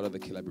a lot of the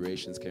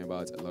collaborations came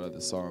about, a lot of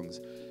the songs.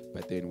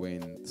 But then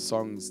when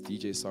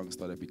DJ songs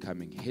started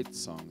becoming hit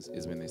songs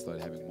is when they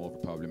started having more of a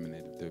problem, and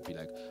they'd be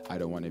like, I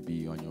don't want to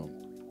be on your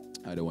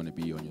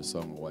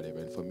song or whatever.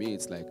 And for me,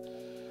 it's like,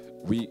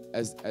 we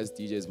as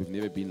DJs, we've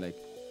never been like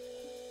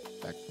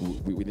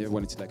we never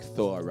wanted to like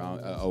throw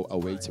around a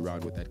weight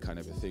around with that kind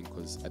of a thing,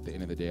 because at the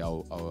end of the day,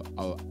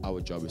 our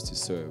job is to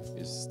serve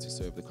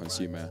the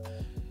consumer.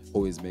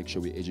 Always make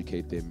sure we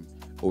educate them.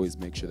 Always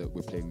make sure that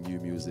we're playing new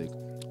music.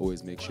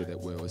 Always make sure that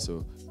we're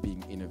also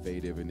being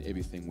innovative in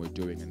everything we're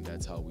doing, and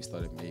that's how we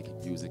started making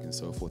music and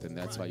so forth. And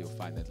that's why you'll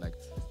find that like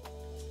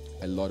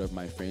a lot of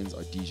my friends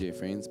are DJ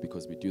friends,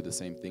 because we do the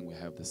same thing, we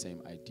have the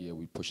same idea,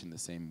 we push in the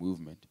same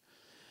movement.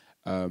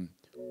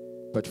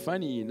 But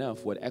funny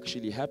enough, what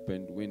actually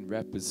happened when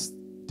rappers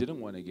didn't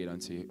want to get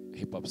onto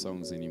hip-hop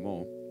songs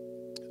anymore,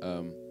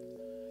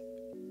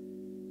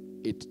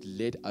 it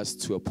led us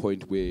to a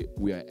point where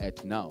we are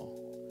at now.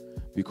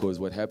 Because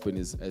what happened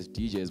is, as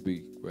DJs,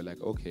 we were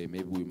like, okay,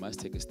 maybe we must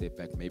take a step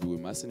back. Maybe we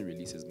mustn't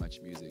release as much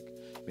music.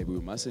 Maybe we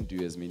mustn't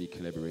do as many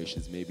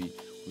collaborations. Maybe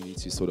we need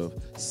to sort of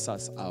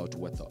suss out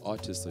what the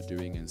artists are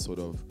doing and sort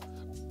of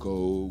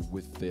go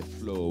with the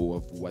flow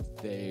of what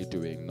they're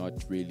doing,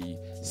 not really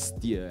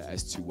steer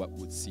as to what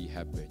would see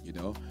happen, you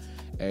know?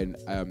 And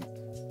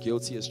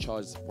guilty as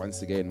charged,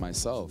 once again,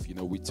 myself, you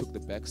know, we took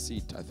the back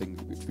seat. I think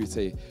if we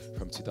say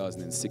from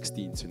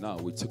 2016 to now,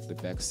 we took the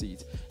back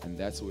seat, and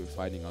that's where we're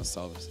finding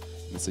ourselves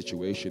in a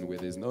situation where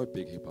there's no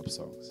big hip-hop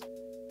songs,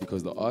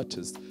 because the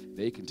artists,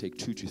 they can take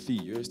 2 to 3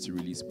 years to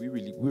release.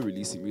 We're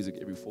releasing music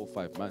every 4 or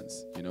 5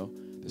 months, you know?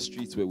 The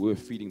streets, where we're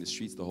feeding the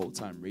streets the whole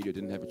time. Radio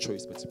didn't have a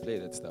choice but to play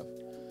that stuff.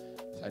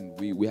 And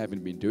we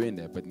haven't been doing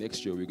that, but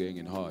next year we're going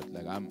in hard.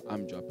 Like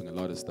I'm dropping a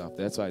lot of stuff.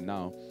 That's why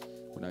now,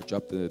 when I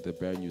dropped the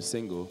brand new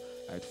single,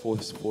 I had four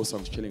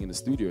songs chilling in the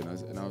studio,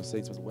 and I was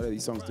saying to myself, what are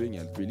these songs doing?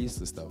 Release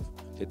the stuff,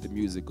 let the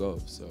music go.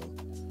 So,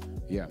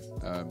 yeah,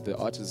 the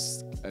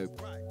artists,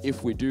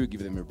 if we do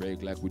give them a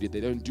break like we did,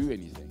 they don't do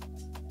anything.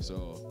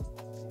 So,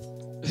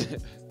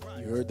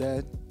 you heard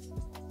that?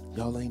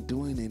 Y'all ain't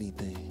doing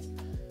anything.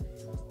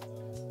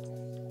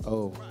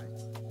 Oh,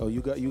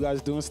 you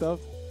guys doing stuff?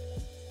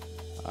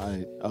 All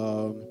right.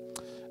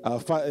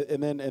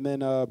 And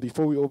then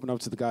before we open up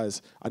to the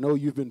guys, I know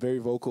you've been very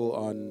vocal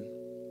on.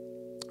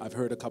 I've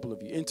heard a couple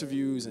of your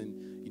interviews, and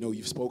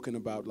you've spoken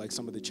about like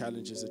some of the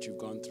challenges that you've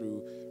gone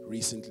through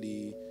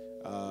recently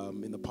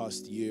in the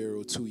past year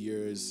or 2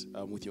 years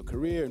with your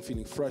career, and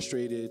feeling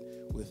frustrated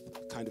with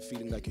kind of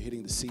feeling like you're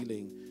hitting the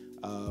ceiling.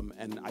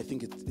 And I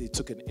think it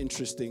took an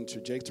interesting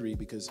trajectory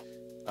because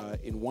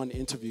in one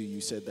interview you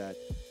said that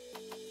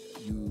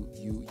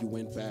you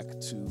went back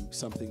to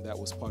something that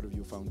was part of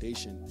your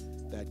foundation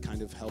that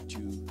kind of helped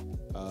you,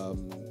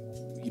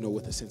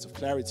 with a sense of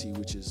clarity,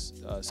 which is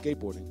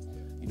skateboarding.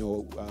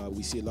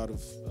 We see a lot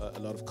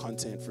of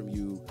content from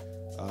you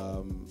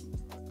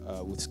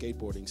with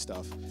skateboarding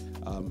stuff.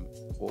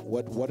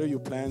 What are your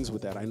plans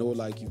with that? I know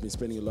like you've been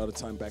spending a lot of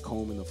time back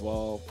home in the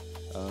Val.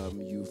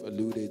 You've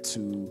alluded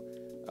to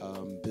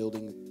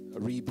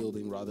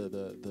rebuilding rather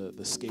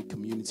the skate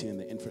community and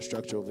the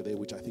infrastructure over there,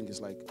 which I think is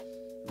like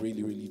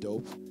really, really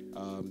dope.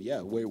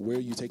 Where are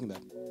you taking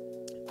that?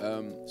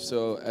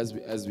 So as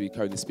we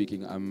currently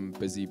speaking, I'm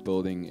busy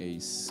building a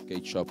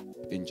skate shop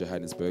in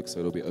Johannesburg, so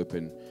it'll be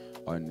open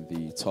on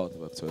the 12th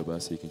of October,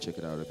 so you can check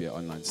it out. It'll be an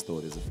online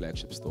store. There's a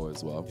flagship store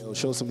as well.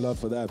 Show some love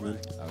for that, man.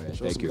 Okay,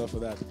 show some love for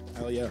that.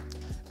 Hell yeah.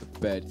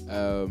 But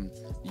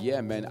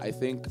man, I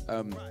think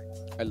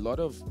a lot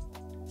of,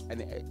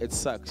 and it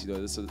sucks,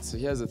 So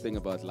here's the thing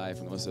about life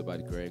and also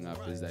about growing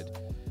up is that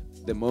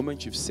the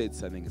moment you've said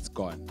something, it's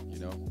gone.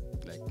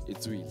 Like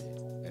it's really,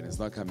 and it's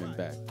not coming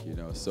back.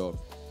 So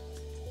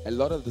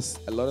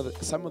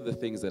some of the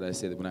things that I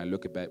said, when I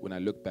look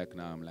back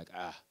now, I'm like,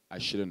 I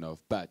shouldn't have,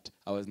 but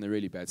I was in a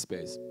really bad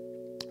space.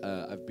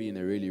 I've been in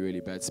a really, really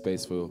bad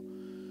space for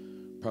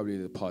probably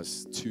the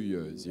past 2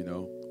 years,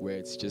 where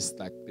it's just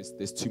like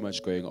there's too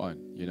much going on,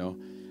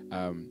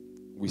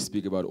 we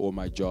speak about all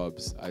my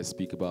jobs, I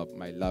speak about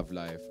my love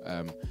life,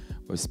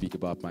 I speak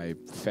about my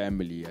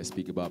family, I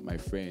speak about my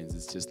friends.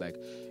 It's just like,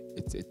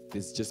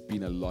 there's just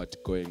been a lot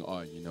going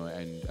on,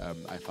 and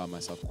I found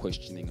myself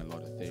questioning a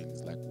lot of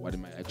things, like what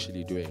am I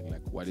actually doing,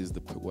 like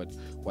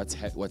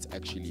what's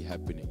actually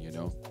happening,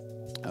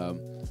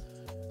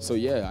 so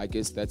yeah, I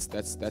guess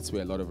that's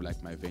where a lot of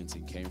like my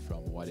venting came from,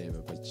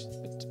 whatever. But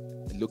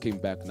looking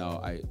back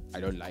now, I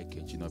don't like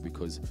it,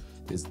 because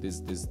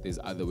there's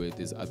other way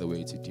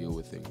to deal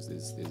with things.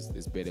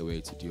 There's better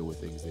way to deal with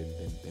things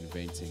than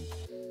venting.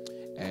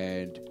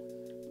 And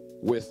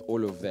with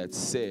all of that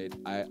said,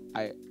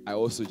 I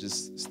also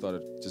just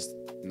started just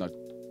not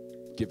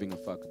giving a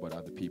fuck about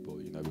other people,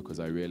 because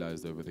I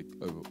realized over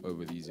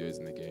these years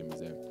in the game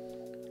is that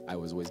I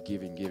was always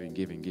giving,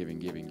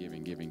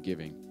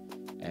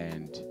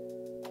 and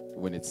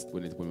when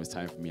it was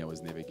time for me, I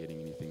was never getting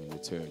anything in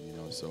return,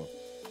 So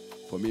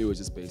for me, it was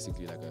just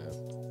basically like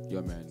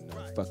yo man,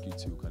 fuck you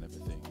too kind of a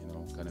thing,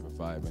 kind of a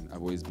vibe. And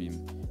I've always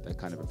been that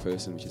kind of a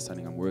person, which is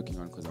something I'm working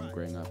on because I'm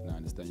growing up and I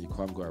understand you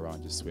can't go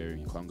around just swearing,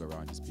 you can't go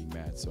around just being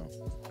mad. So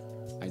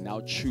I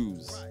now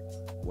choose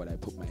what I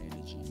put my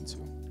energy into.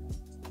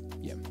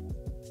 Yeah.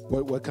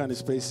 What kind of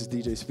space is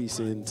DJ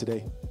Speedsta in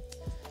today?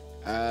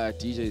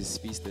 DJ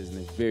Speedsta is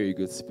in a very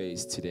good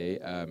space today.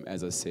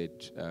 As I said,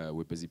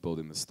 we're busy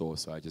building the store,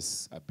 so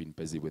I've been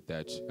busy with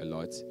that a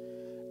lot.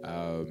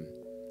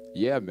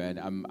 Yeah, man,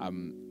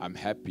 I'm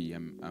happy.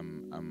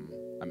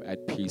 I'm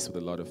at peace with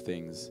a lot of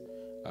things.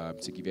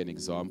 To give you an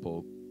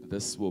example,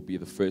 this will be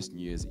the first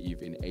New Year's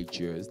Eve in 8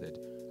 years that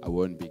I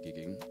won't be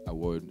gigging.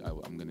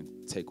 I'm gonna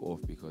take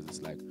off because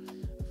it's like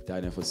I've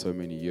done it for so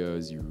many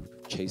years. You're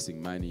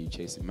chasing money,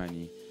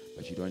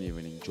 but you don't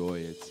even enjoy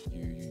it.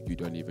 You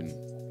don't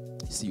even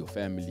see your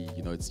family.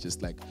 It's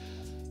just like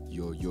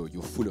you're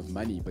full of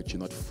money, but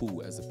you're not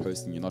full as a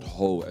person. You're not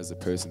whole as a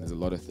person. There's a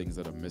lot of things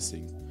that are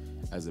missing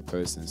as a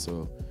person.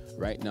 So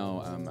right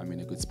now, I'm in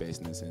a good space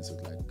in the sense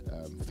of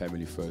like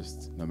family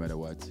first, no matter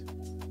what.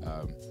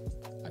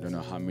 I don't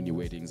know how many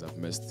weddings I've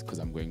missed because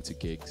I'm going to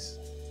gigs.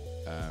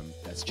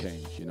 That's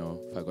changed,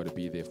 If I got to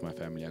be there for my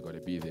family, I got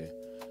to be there.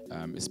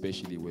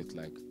 Especially with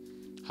like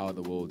how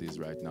the world is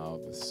right now,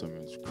 with so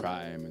much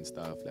crime and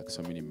stuff, like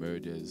so many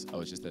murders. I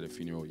was just at a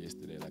funeral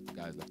yesterday, like the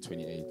guy's like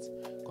 28,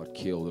 got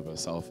killed over a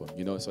cell phone,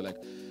 So like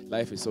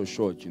life is so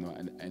short,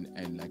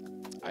 and like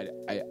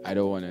I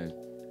don't want to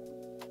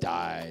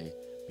die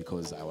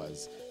because I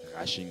was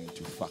rushing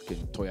to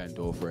fucking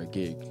Toyando for a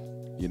gig.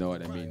 You know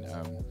what I mean?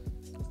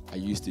 I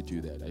used to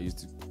do that. I used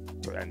to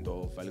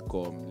Toyando,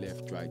 Falcom,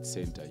 left, right,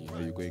 center.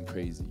 You're going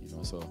crazy.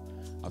 So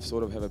I've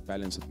sort of have a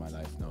balance with my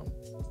life now.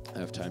 I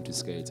have time to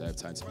skate. I have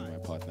time to be with my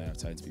partner. I have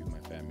time to be with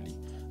my family.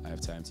 I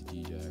have time to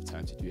DJ. I have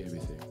time to do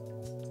everything.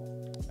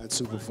 That's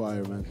super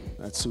fire, man.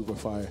 That's super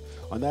fire.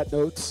 On that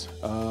note,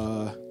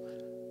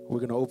 we're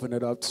going to open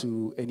it up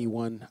to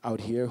anyone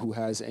out here who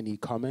has any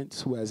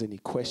comments, who has any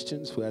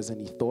questions, who has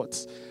any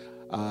thoughts.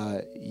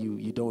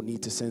 You don't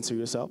need to censor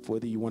yourself,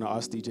 whether you want to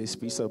ask DJ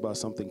Speedsta about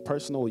something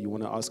personal, or you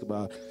want to ask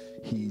about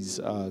his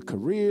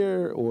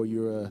career, or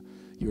you're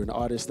an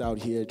artist out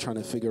here trying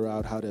to figure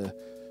out how to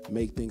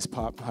make things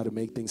pop, how to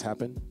make things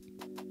happen.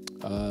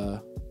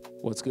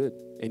 What's good?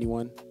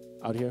 Anyone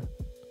out here?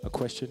 A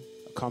question?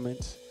 A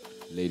comment?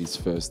 Ladies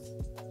first.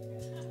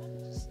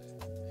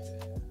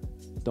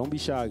 Don't be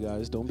shy,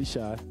 guys. Don't be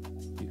shy.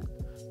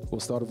 We'll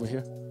start over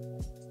here.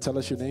 Tell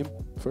us your name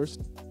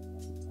first.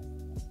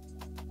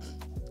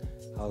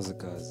 How's it,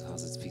 guys?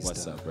 How's it, Speedsta?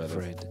 What's up, brother?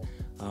 Fred.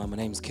 My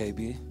name's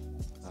KB.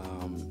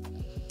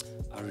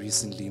 I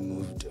recently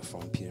moved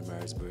from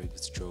Pietermaritzburg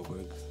to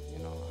Joburg. You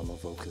know, I'm a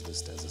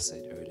vocalist, as I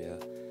said earlier.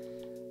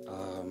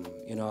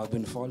 You know, I've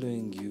been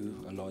following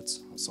you a lot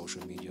on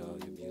social media,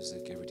 your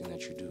music, everything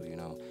that you do, you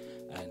know,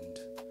 and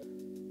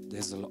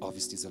there's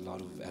obviously a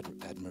lot of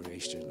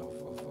admiration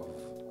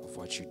of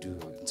what you do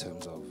in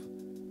terms of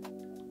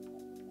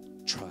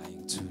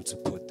trying to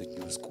put the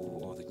new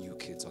school or the new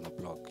kids on the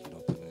block, you know,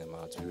 putting them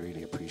out. We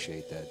really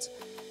appreciate that.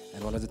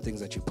 And one of the things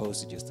that you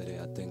posted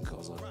yesterday, I think it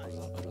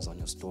was on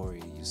your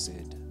story, you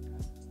said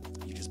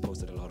you just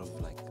posted a lot of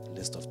like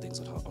list of things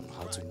on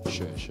how to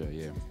improve. Sure,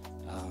 yeah.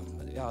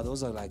 Yeah,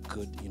 those are like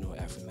good, you know,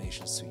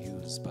 affirmations to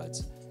use,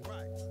 but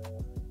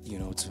you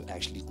know, to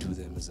actually do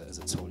them is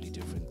a totally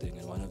different thing.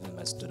 And one of them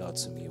that stood out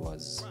to me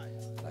was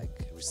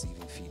like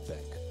receiving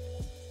feedback.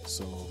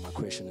 So my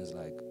question is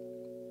like,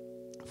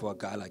 for a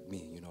guy like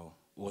me, you know,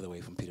 all the way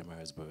from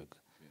Pietermaritzburg,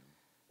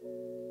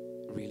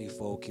 really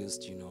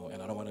focused, you know, and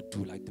I don't want to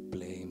do like the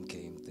blame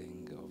game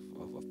thing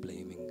of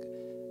blaming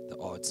the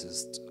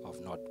artist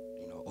of not,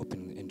 you know,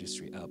 opening the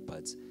industry up,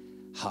 but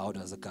how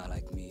does a guy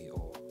like me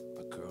or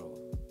a girl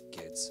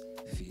get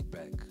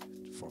feedback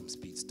from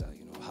Speedsta?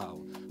 You know,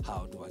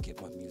 how do I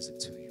get my music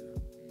to you?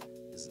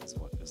 Is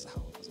what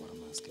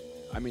I'm asking.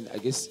 I mean, I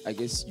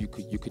guess you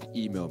could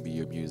email me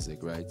your music,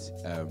 right?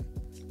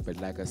 But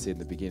like I said in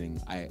the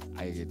beginning, I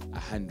get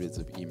hundreds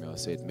of emails,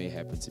 so it may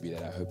happen to be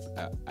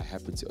that I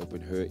happen to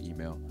open her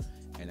email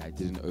and I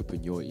didn't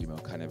open your email,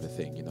 kind of a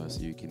thing, you know,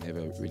 so you can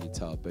never really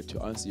tell. But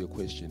to answer your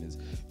question is,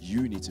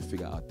 you need to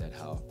figure out that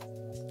how.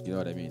 You know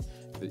what I mean?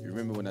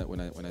 Remember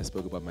when I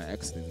spoke about my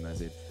accident and I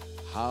said,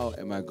 how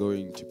am I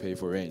going to pay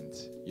for rent?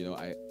 You know,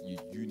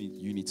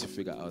 you need to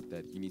figure out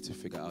that. You need to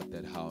figure out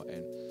that how.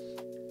 And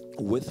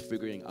with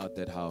figuring out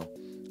that how,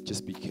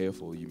 just be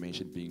careful. You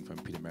mentioned being from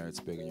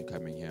Pietermaritzburg and you're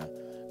coming here.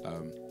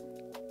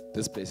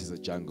 This place is a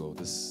jungle.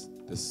 This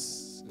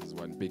is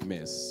one big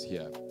mess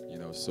here. You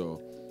know,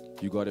 so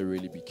you gotta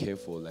really be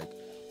careful, like,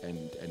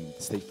 and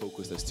stay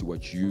focused as to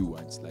what you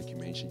want. Like you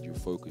mentioned, you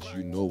focus.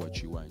 You know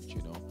what you want.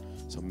 You know.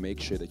 So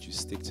make sure that you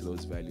stick to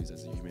those values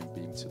as a human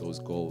being, to those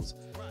goals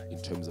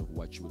in terms of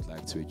what you would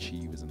like to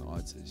achieve as an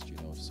artist, you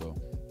know. So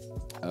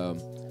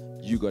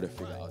you got to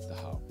figure out the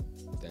how.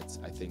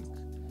 I think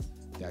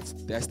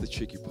that's the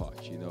tricky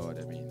part, you know what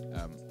I mean?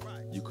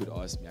 You could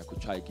ask me, I could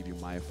try to give you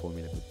my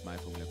formula, but my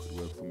formula could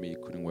work for me,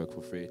 it couldn't work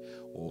for Fred,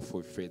 or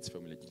for Fred's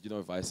formula, you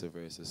know, vice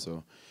versa.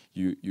 So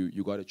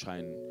you got to try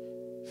and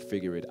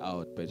figure it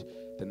out. But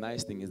the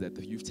nice thing is that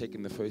you've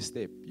taken the first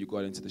step. You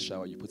got into the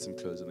shower, you put some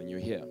clothes on, and you're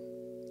here.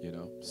 You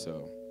know,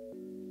 so.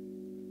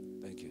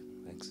 Thank you.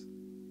 Thanks.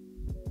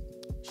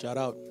 Shout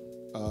out.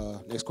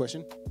 Next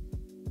question.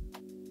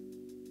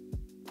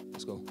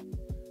 Let's go.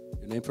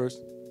 Your name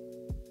first.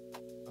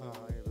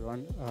 Hi,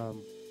 everyone.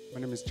 My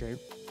name is Jay.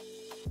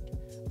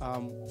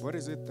 What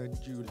is it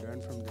that you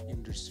learned from the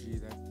industry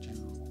that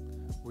you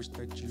wish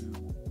that you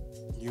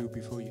knew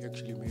before you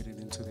actually made it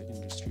into the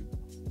industry?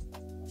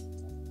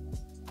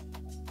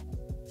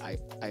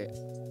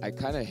 I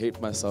kind of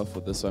hate myself for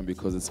this one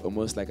because it's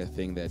almost like a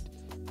thing that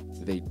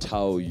they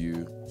tell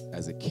you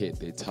as a kid.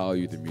 They tell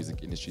you the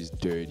music industry is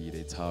dirty.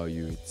 They tell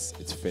you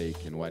it's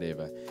fake and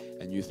whatever,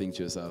 and you think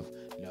to yourself,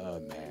 no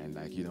man,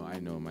 like, you know, I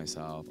know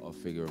myself. I'll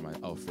figure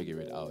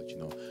it out, you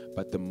know.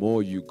 But the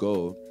more you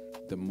go,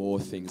 the more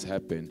things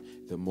happen.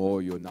 The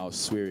more you're now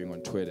swearing on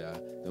Twitter.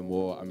 The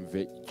more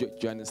do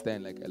you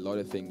understand? Like, a lot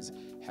of things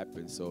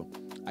happen. So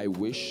I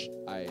wish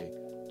I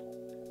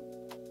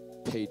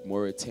paid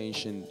more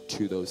attention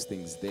to those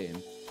things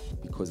then,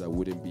 because I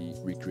wouldn't be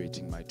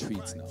regretting my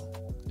tweets now.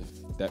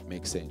 That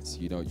makes sense.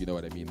 You know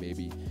what I mean?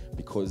 Maybe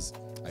because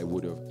I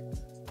would have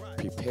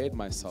prepared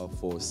myself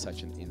for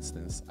such an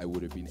instance, I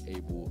would have been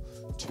able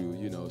to,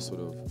 you know, sort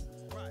of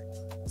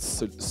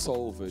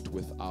solve it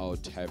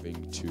without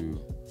having to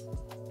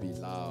be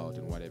loud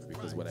and whatever.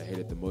 Because what I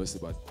hated the most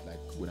about, like,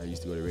 when I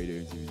used to go to radio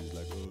interviews, is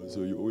like, oh,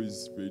 so you're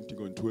always ranting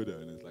on Twitter,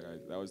 and it's like,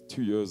 that was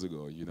 2 years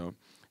ago, you know.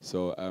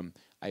 So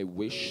I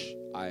wish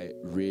I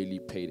really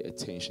paid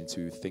attention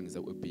to things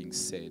that were being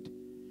said.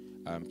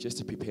 Just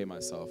to prepare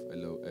myself a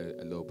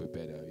little bit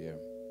better, yeah.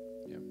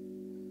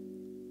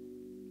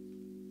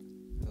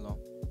 Hello,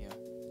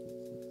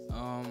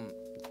 yeah.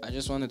 I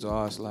just wanted to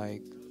ask,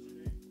 like,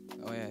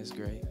 oh yeah, it's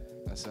great.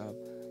 What's up?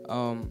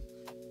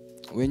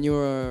 When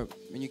you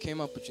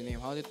came up with your name,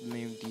 how did the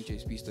name DJ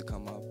Speedsta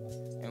come up?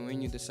 And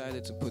when you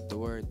decided to put the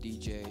word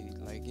DJ,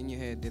 like, in your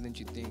head, didn't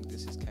you think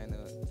this is kind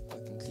of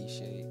fucking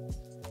cliche?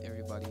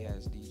 Everybody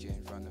has DJ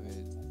in front of it.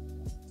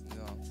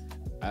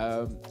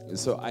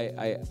 So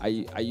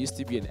I used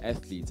to be an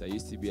athlete. I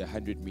used to be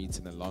 100 meters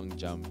in a long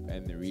jump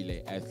and a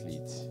relay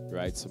athlete,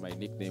 right? So my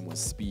nickname was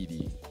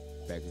Speedy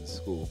back in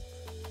school.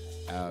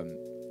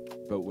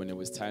 But when it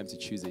was time to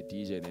choose a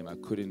DJ name, I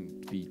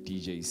couldn't be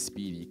DJ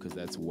Speedy because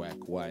that's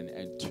whack, one.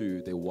 And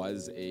two, there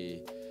was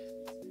a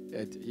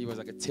he was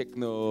like a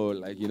techno,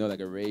 like, you know, like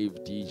a rave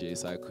DJ,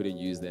 so I couldn't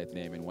use that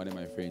name. And one of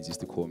my friends used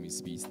to call me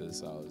Speedsta,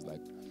 so I was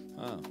like,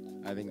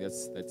 I think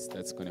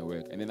that's gonna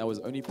work. And then I was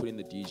only putting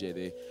the DJ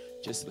there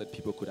just so that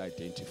people could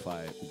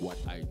identify what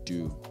I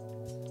do.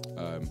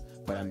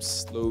 But I'm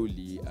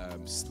slowly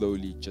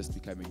just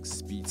becoming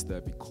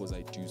Speedsta because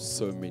I do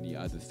so many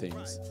other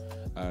things.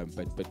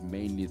 But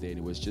mainly then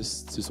it was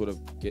just to sort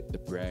of get the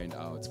brand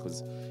out,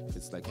 because if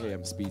it's like, hey,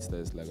 I'm Speedsta,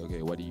 it's like,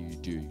 okay, what do you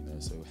do? You know,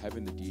 so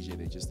having the DJ,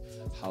 they just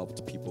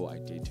helped people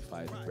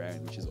identify the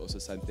brand, which is also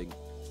something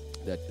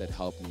that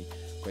helped me.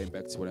 Going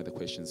back to one of the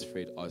questions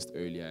Fred asked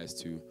earlier as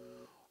to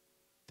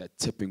that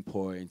tipping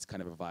point,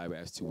 kind of a vibe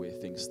as to where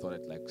things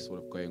started like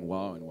sort of going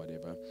well and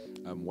whatever.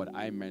 What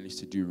I managed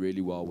to do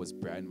really well was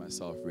brand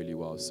myself really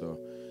well. So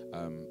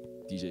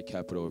DJ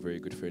Capital, a very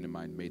good friend of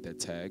mine, made that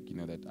tag, you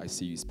know, that I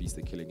see you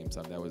Speedsta killing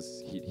himself. That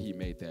was, he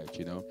made that,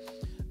 you know.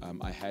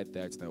 I had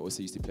that, and I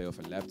also used to play off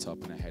a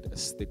laptop, and I had a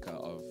sticker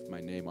of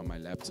my name on my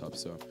laptop.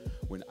 So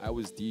when I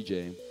was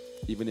DJing,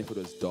 even if it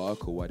was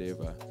dark or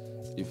whatever,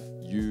 if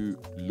you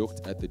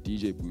looked at the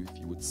DJ booth,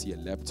 you would see a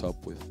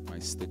laptop with my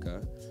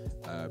sticker.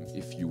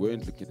 If you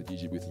weren't looking at the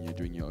DJ booth and you're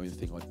doing your own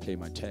thing, I'd play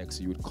my tag.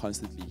 So you would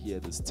constantly hear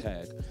this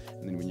tag.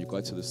 And then when you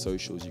got to the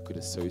socials, you could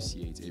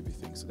associate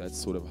everything. So that's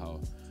sort of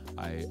how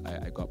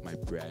I got my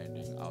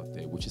branding out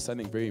there, which is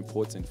something very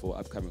important for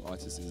upcoming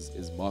artists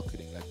is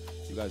marketing. Like,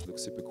 you guys look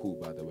super cool,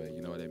 by the way,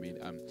 you know what I mean?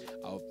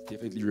 I'll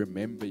definitely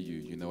remember you,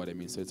 you know what I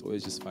mean? So it's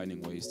always just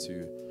finding ways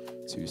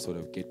to sort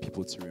of get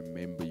people to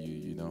remember you,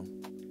 you know?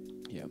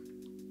 Yeah.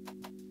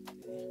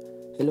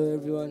 Hello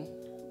everyone,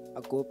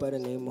 I go by the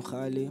name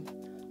Mohali.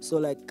 So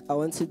like, I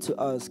wanted to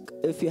ask,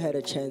 if you had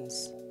a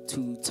chance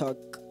to talk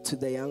to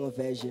the younger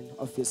version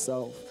of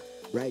yourself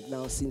right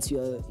now, since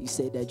you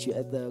say that you're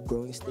at the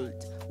growing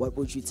state, what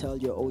would you tell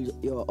your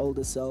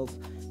older self?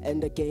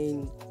 And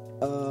again,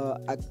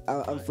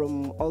 I'm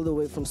from all the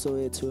way from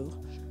Soweto.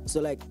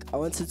 So like, I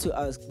wanted to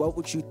ask, what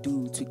would you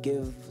do to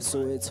give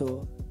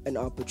Soweto an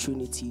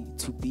opportunity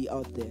to be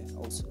out there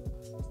also?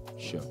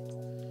 Sure.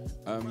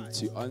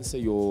 To answer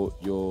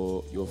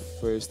your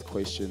first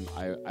question,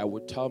 I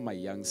would tell my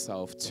young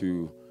self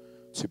to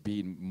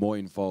be more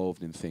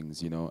involved in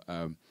things, you know.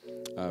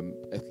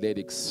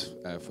 Athletics,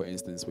 for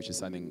instance, which is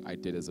something I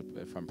did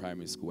from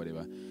primary school,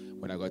 whatever.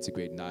 When I got to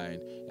grade 9,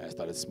 I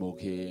started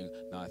smoking.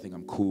 Now I think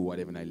I'm cool,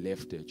 whatever, and I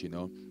left it, you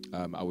know.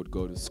 I would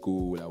go to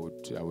school, I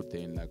would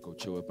then like go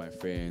chill with my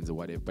friends or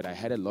whatever. But I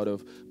had a lot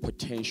of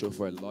potential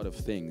for a lot of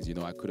things, you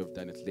know. I could have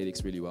done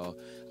athletics really well.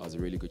 I was a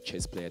really good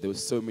chess player. There were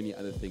so many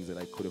other things that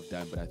I could have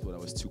done, but I thought I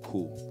was too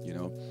cool, you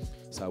know.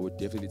 So I would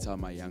definitely tell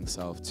my young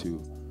self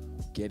to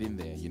get in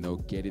there, you know,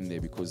 get in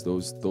there, because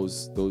those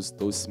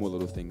small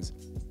little things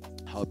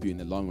help you in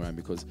the long run.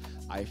 Because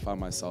I found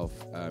myself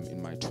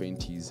in my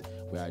 20s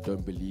where I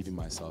don't believe in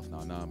myself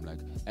now. Now I'm like,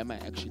 am I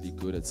actually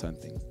good at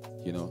something?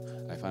 You know,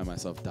 I find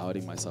myself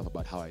doubting myself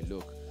about how I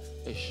look.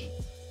 Ish,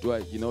 do I,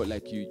 you know,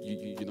 like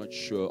you're not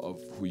sure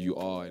of who you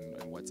are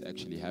and what's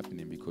actually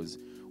happening, because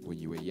when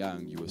you were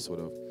young, you were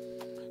sort of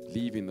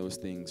leaving those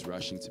things,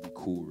 rushing to be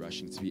cool,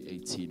 rushing to be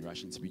 18,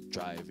 rushing to be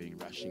driving,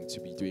 rushing to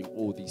be doing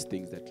all these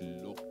things that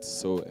looked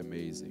so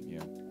amazing,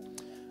 yeah.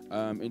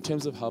 In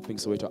terms of helping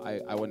Soweto,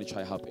 I want to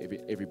try help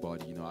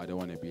everybody, you know. I don't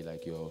want to be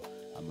like, yo,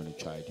 I'm going to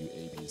try to do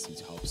A, B, and C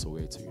to help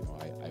Soweto, you know.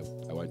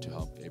 I want to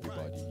help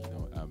everybody, you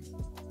know.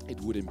 It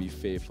wouldn't be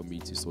fair for me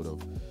to sort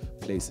of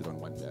place it on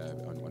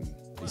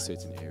a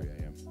certain area,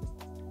 yeah.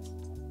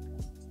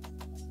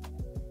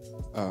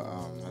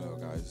 Hello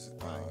guys,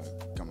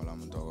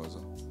 Kamalam and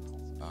Dogozo.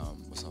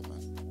 What's up,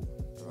 man?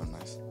 Everyone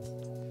nice?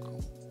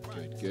 Cool.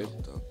 Good.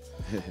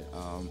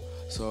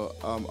 So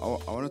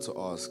I wanted to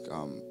ask,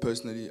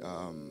 personally,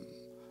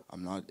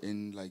 I'm not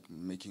in like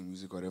making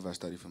music or whatever. I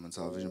study film and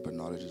television, but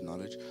knowledge is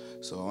knowledge.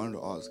 So I wanted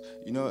to ask,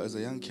 you know, as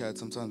a young cat,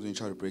 sometimes when you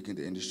try to break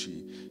into the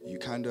industry, you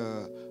kind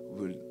of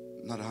will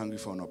not hungry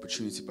for an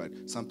opportunity, but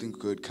something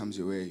good comes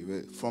your way.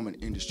 From an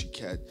industry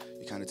cat,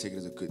 you kind of take it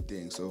as a good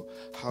thing. So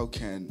how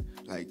can,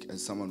 like,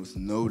 as someone with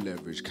no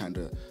leverage, kind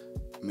of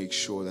make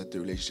sure that the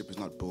relationship is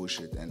not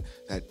bullshit and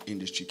that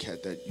industry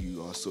cat that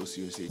you are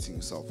associating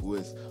yourself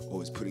with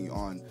or is putting you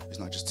on is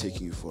not just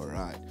taking you for a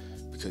ride?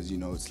 Because, you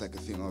know, it's like a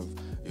thing of,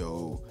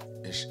 yo,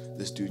 ish,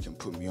 this dude can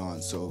put me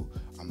on, so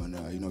I'm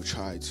gonna, you know,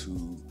 try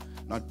to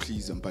not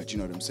please him, but you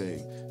know what I'm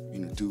saying, you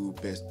know, do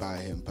best by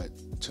him, but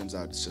turns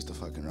out it's just a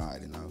fucking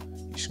ride, you know,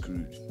 you're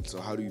screwed. So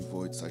how do you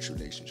avoid such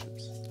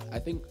relationships? I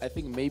think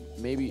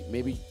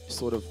maybe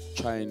sort of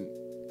try and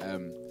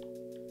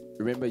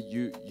remember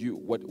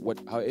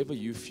however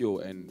you feel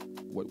and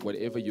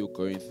whatever you're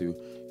going through,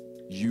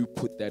 you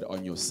put that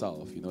on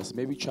yourself, you know. So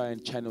maybe try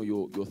and channel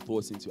your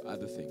thoughts into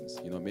other things,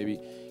 you know.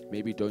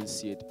 Maybe don't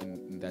see it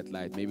in that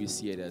light. Maybe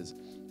see it as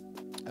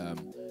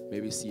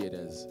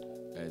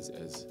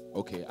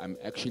okay, I'm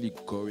actually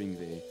going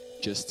there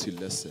just to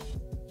listen,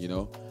 you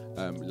know.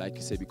 Like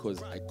you said,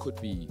 because I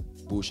could be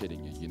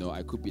bullshitting it, you know.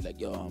 I could be like,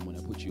 yo, I'm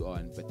gonna put you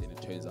on, but then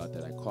it turns out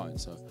that I can't.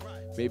 So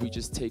maybe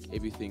just take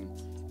everything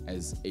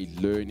as a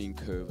learning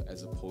curve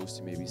as opposed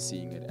to maybe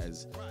seeing it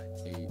as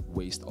a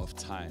waste of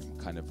time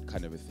kind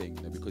of a thing,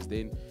 you know? Because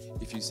then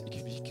if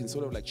you can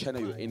sort of like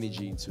channel your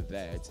energy into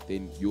that,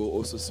 then you're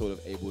also sort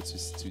of able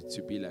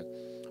to be like,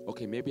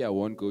 okay, maybe I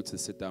won't go to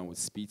sit down with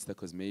Speedsta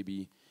because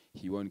maybe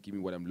he won't give me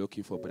what I'm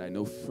looking for, but I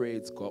know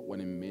Fred's got one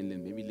in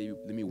Mainland. Maybe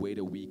let me wait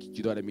a week.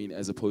 You know what I mean?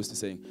 As opposed to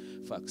saying,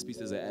 fuck,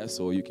 Speedsta's an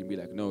asshole. You can be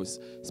like, no,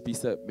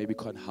 Speedsta maybe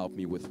can't help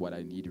me with what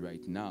I need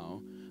right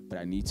now, but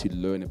I need to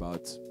learn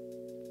about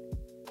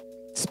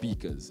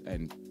speakers,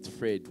 and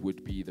Fred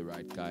would be the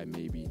right guy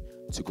maybe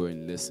to go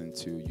and listen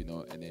to, you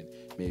know, and then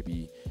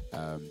maybe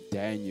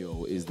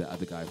Daniel is the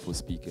other guy for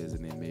speakers,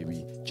 and then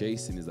maybe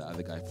Jason is the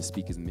other guy for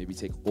speakers, and maybe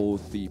take all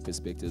three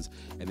perspectives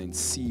and then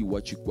see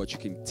what you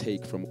can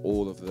take from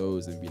all of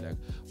those and be like,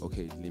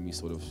 okay, let me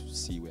sort of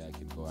see where I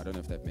can go. I don't know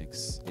if that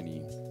makes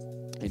any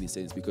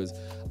sense, because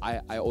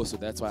I also,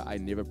 that's why I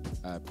never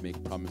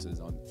make promises.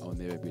 I'll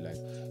never be like,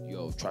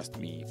 yo, trust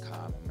me,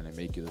 come, I'm gonna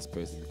make you this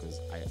person, because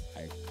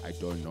I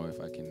don't know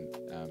if I can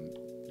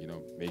you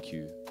know, make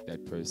you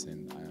that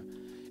person.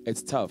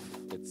 It's tough.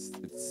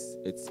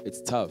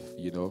 It's tough,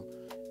 you know,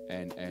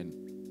 and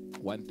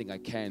one thing I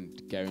can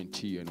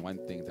guarantee you, and one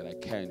thing that I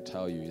can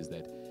tell you, is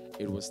that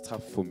it was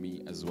tough for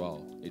me as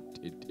well.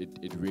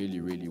 It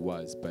really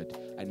was, but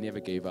I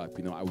never gave up.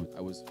 You know,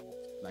 I was,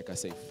 like I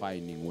say,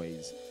 finding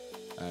ways,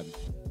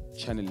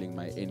 channeling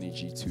my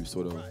energy to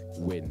sort of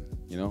win,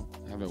 you know,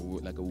 have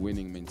like a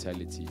winning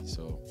mentality.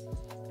 So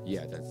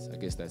yeah, I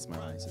guess that's my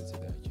answer to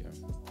that. Yeah.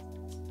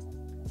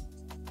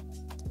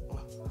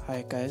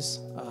 Hi guys,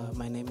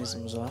 my name is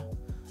Mzwa,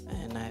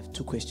 and I have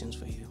two questions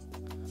for you.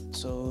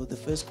 So the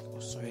first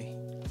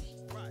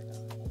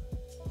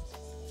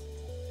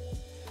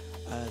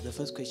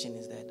question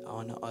is that I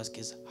want to ask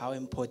is, how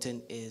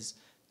important is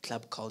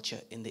club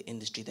culture in the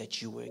industry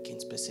that you work in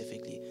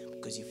specifically?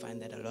 Because you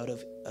find that a lot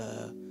of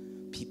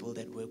people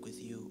that work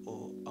with you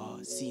or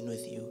are seen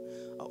with you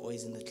are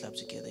always in the club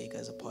together. You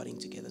guys are partying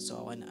together. So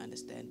I want to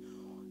understand,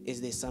 is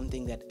there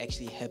something that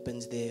actually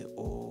happens there,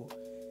 or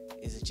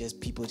is it just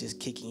people just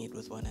kicking it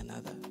with one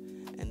another?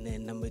 And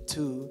then number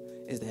two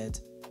is that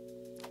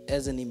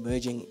as an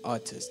emerging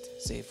artist,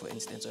 say for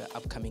instance, or an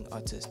upcoming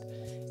artist,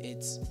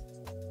 it's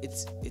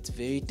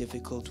very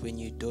difficult when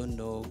you don't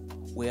know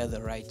where are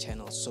the right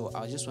channels. So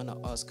I just want to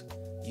ask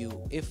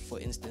you, if for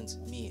instance,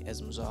 me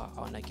as Mzwa,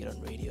 I want to get on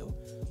radio,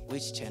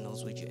 which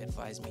channels would you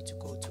advise me to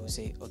go to?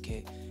 Say,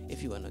 okay,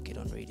 if you want to get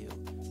on radio,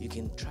 you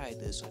can try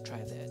this or try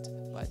that,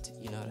 but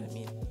you know what I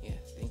mean? Yeah,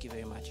 thank you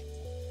very much.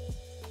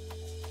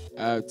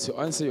 To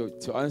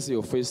answer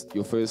your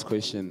first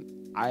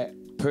question, I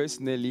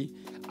personally,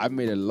 I've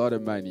made a lot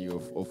of money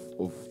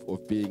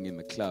of being in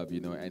the club, you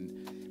know,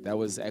 and that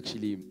was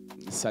actually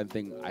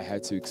something I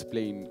had to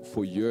explain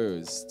for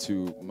years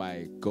to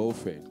my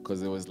girlfriend,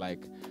 because it was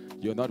like,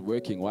 you're not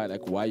working, why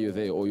are you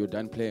there? Or you're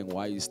done playing,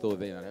 why are you still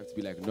there? And I'd have to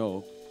be like,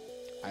 no,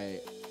 I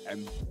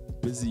am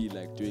busy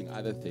like doing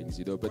other things,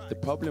 you know. But the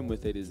problem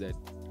with it is that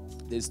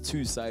there's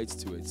two sides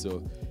to it.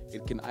 So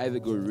it can either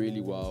go really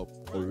well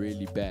or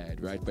really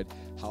bad, right? But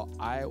how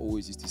I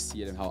always used to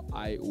see it, and how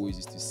I always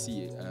used to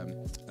see it,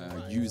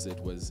 use it,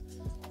 was,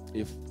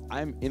 if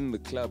I'm in the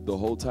club the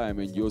whole time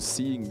and you're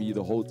seeing me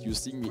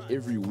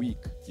every week,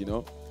 you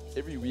know,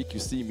 every week you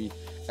see me,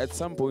 at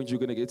some point you're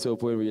gonna get to a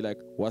point where you're like,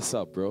 what's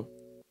up, bro?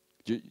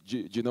 Do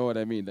you know what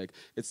I mean? Like,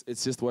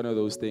 it's just one of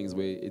those things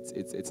where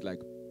it's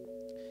like,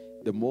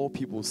 the more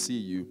people see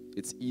you,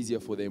 it's easier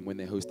for them when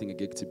they're hosting a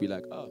gig to be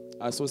like, oh,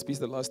 I saw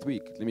Speedsta last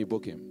week, let me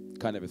book him,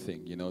 kind of a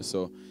thing, you know.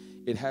 So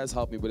it has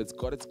helped me, but it's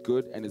got its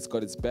good and it's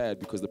got its bad,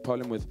 because the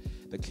problem with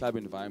the club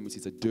environment,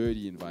 it's a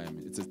dirty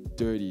environment. It's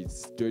dirty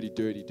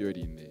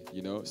in there,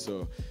 you know.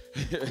 So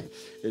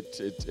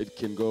it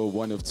can go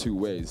one of two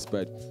ways.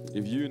 But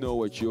if you know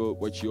what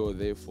you're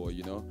there for,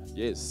 you know,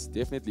 yes,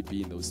 definitely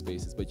be in those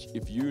spaces. But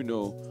if you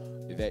know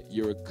that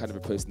you're kind of a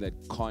person that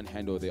can't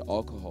handle their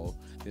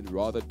alcohol, then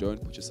rather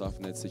don't put yourself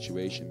in that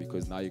situation,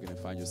 because now you're going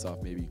to find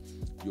yourself, maybe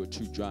you're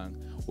too drunk,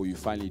 or you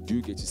finally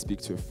do get to speak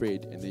to a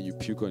Fred and then you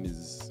puke on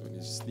his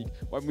sneak.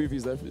 What movie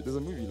is that? There's a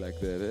movie like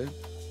that, eh?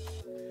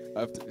 I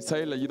have to tell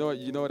you, like,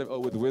 you know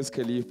what, with Wiz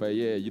Khalifa,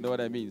 yeah, you know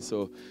what I mean.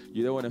 So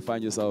you don't want to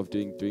find yourself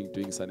doing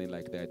something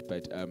like that.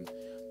 But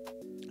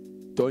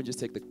don't just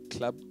take the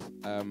club,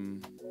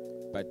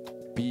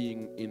 but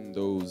being in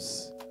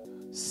those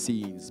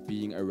scenes,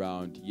 being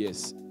around,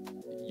 yes,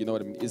 you know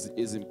what I mean,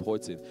 is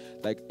important.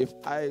 Like, if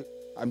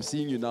I'm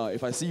seeing you now,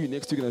 if I see you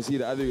next week and I see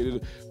the other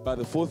week, by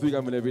the fourth week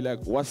I'm gonna be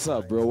like, what's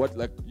up, bro? What,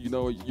 like, you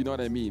know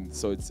what I mean?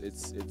 So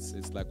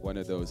it's like one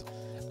of those.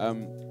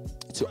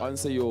 To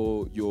answer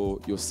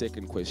your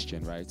second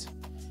question, right?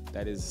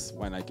 That is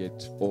one I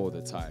get all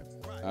the time.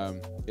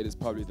 It is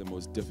probably the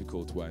most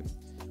difficult one,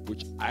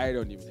 which I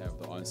don't even have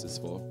the answers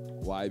for.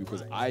 Why?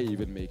 Because I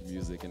even make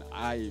music and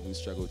I even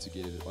struggle to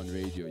get it on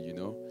radio, you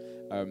know?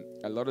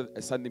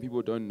 Something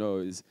people don't know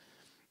is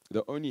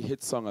the only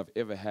hit song I've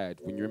ever had,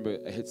 when you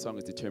remember, a hit song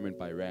is determined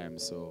by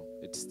RAMs, so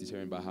it's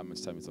determined by how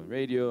much time it's on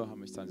radio, how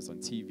much time it's on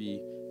TV,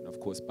 and of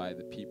course by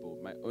the people.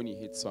 My only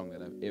hit song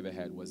that I've ever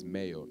had was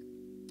Mayo.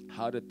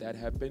 How did that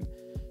happen?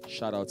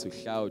 Shout out to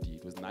Cloudy.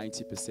 It was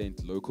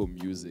 90% local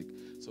music.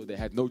 So they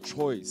had no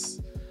choice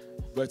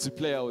but to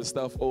play our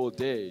stuff all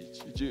day.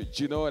 Do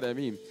you know what I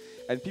mean?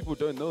 And people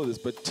don't know this,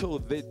 but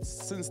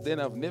since then,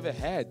 I've never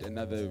had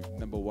another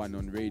 #1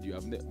 on radio.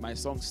 My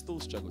songs still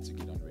struggle to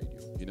get on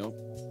radio, you know?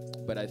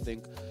 But I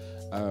think,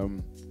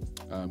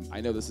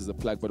 I know this is a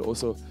plug, but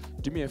also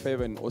do me a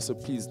favor and also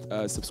please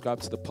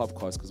subscribe to the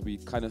podcast, because we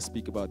kind of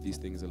speak about these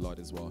things a lot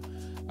as well.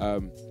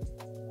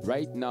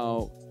 Right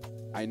now,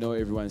 I know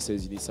everyone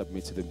says you need to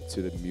submit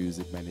to the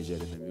music manager,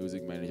 and the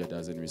music manager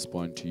doesn't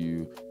respond to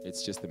you.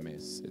 It's just a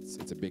mess.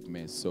 It's a big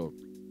mess. So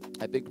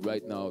I think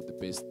right now the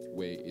best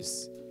way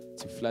is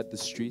to flood the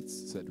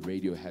streets so that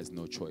radio has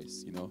no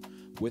choice, you know?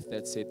 With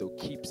that said, though,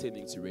 keep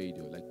sending to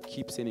radio. Like,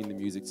 keep sending the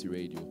music to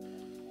radio.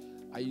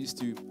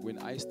 When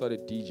I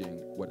started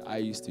DJing, what I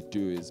used to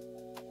do is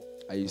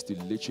I used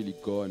to literally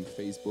go on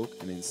Facebook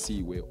and then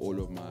see where all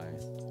of my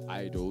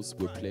idols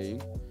were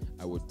playing.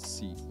 I would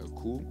see,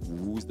 cool,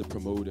 who's the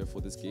promoter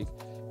for this gig?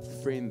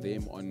 Friend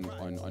them on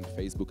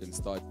Facebook and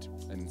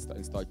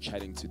start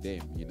chatting to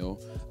them, you know?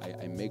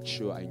 I make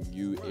sure I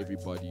knew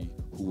everybody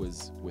who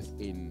was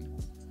within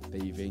the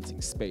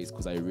eventing space,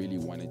 because I really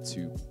wanted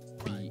to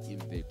be in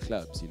their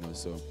clubs, you know?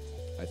 So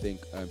I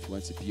think if you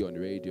want to be on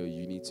radio,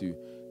 you need to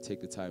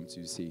take the time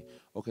to see,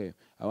 okay,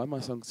 I want my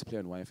songs to play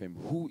on YFM.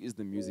 Who is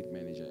the music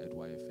manager at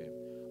YFM?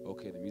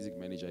 Okay, the music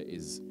manager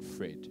is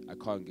Fred. I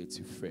can't get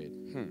to Fred.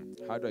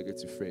 How do I get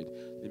to Fred?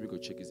 Let me go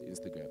check his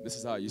Instagram. This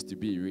is how I used to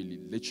be, really,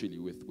 literally,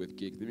 with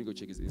gigs. Let me go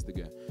check his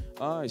Instagram.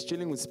 He's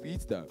chilling with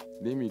Speedsta.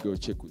 Let me go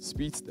check with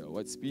Speedsta.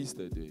 What's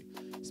Speedsta doing?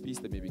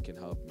 Speedsta maybe can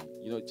help me.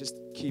 You know, just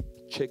keep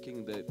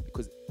checking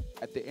because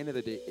at the end of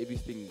the day,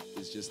 everything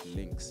is just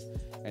links.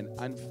 And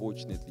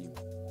unfortunately,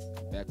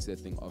 back to that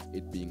thing of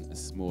it being a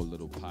small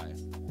little pie,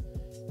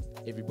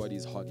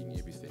 everybody's hogging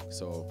everything.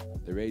 So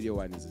the radio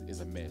one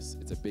is a mess.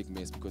 It's a big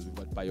mess because we've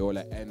got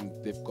Biola and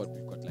we've got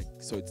like,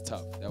 so it's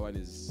tough. That one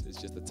is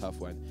just a tough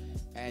one.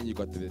 And you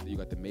got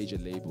the major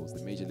labels.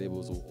 The major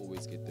labels will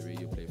always get the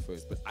radio play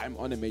first. But I'm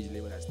on a major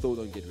label and I still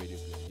don't get radio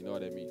play. You know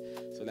what I mean?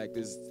 So like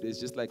there's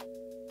just like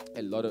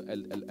a lot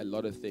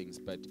of things.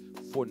 But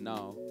for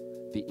now,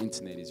 the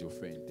internet is your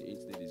friend. The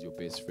internet is your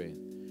best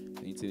friend.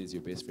 The internet is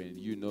your best friend.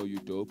 You know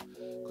you're dope.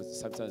 Because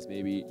sometimes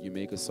maybe you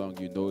make a song,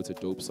 you know it's a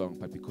dope song,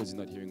 but because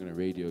you're not hearing it on the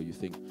radio, you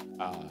think,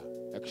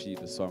 actually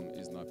the song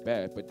is not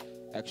bad. But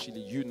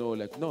actually, you know,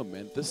 like, no,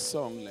 man, this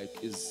song like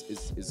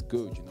is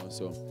good, you know.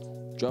 So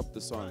drop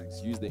the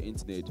songs, use the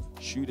internet,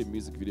 shoot a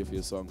music video for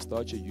your song,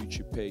 start your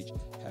YouTube page,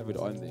 have it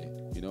on there,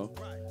 you know.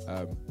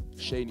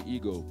 Shane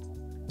Ego,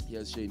 he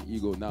has Shane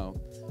Ego now.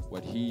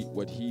 What he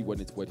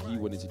wanted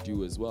to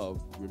do as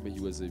well. Remember,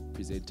 he was a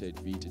presenter at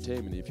V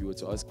Entertainment. If you were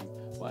to ask him,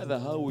 why the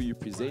hell were you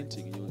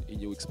presenting?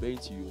 And you'll explain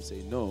to you, you'll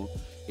say, no,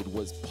 it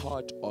was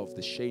part of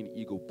the Shane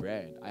Ego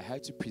brand. I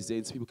had to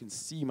present so people can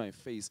see my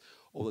face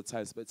all the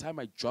time. So by the time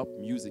I drop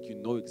music, you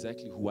know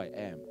exactly who I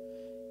am.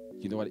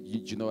 You know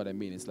what I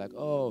mean? It's like,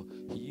 oh,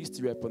 he used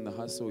to rap on the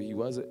hustle. He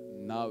wasn't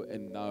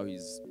now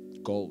he's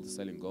gold,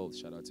 selling gold.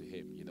 Shout out to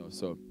him, you know.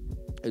 So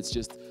it's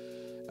just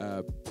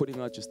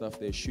putting out your stuff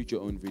there, shoot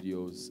your own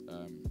videos,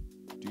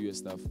 do your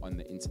stuff on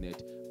the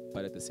internet,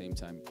 but at the same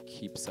time,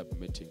 keep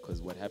submitting.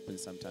 Because what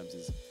happens sometimes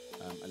is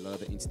a lot of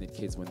the internet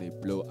kids, when they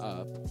blow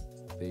up,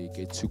 they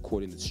get too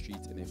caught in the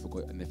streets and they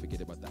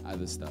forget about the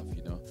other stuff,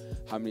 you know.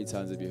 How many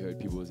times have you heard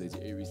people say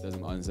Aries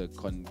doesn't answer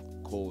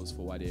calls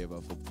for whatever,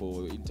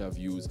 for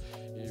interviews,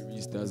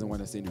 Aries doesn't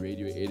want to send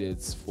radio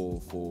edits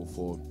for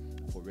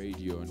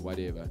radio and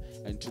whatever.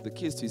 And to the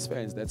kids, to his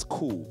fans, that's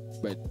cool.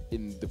 But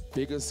in the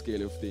bigger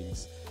scale of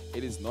things,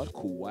 it is not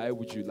cool. Why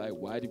would you like?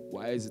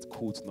 Why is it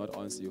cool to not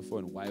answer your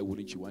phone? Why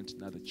wouldn't you want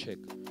another check?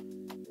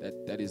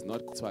 That is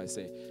not. That's why I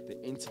say the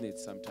internet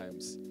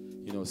sometimes,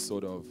 you know,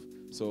 sort of.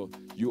 So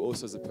you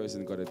also as a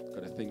person gotta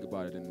think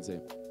about it and say,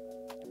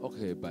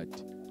 okay,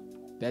 but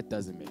that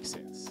doesn't make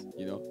sense.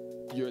 You know,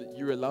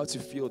 you're allowed to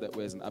feel that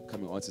way as an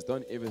upcoming artist.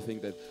 Don't ever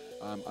think that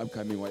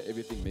upcoming or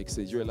everything makes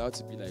sense. You're allowed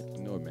to be like,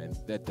 no, man,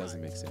 that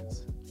doesn't make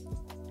sense.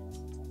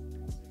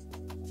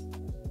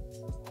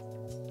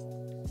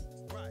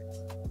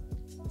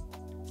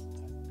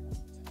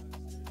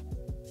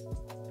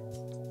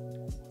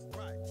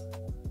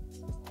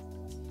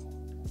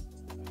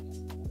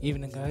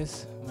 Evening,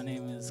 guys. My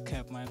name is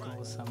Cap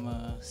Michaels. I'm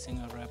a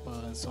singer, rapper,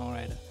 and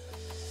songwriter.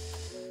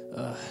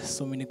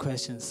 So many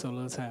questions, so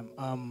little time.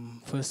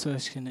 First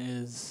question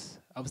is,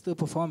 I'm still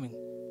performing.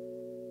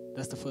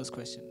 That's the first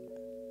question.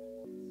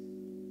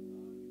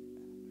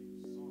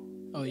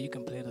 Oh, you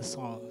can play the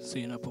song, so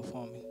you're not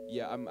performing.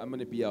 Yeah, I'm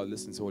gonna be out,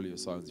 listen to all of your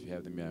songs. If you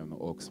have them here on the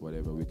aux,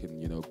 whatever, we can,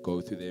 you know,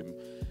 go through them.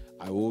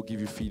 I will give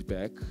you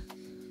feedback.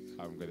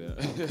 I'm gonna.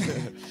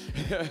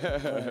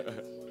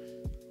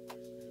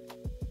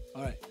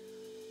 All right.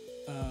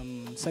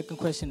 Second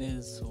question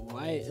is,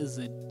 why is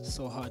it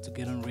so hard to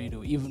get on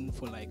radio, even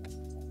for like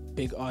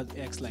big art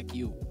acts like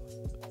you?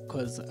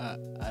 Because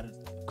I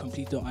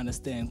completely don't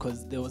understand.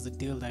 Because there was a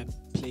deal that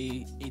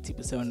play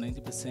 80% or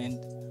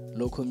 90%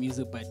 local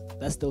music, but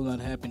that's still not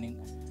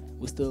happening.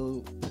 we're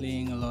still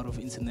playing a lot of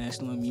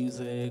international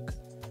music,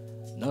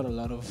 not a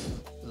lot of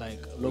like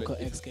local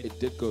Well, acts it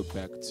did go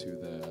back to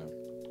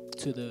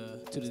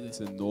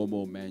the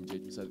normal man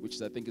which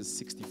is I think is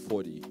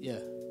 60-40. Yeah.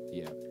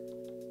 Yeah.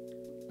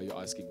 Are you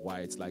asking why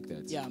it's like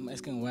that? Yeah, I'm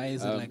asking why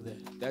is it like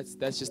that?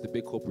 That's just the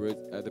big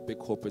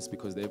corporates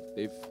because they've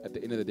at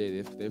the end of the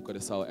day they've got to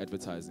sell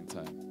advertising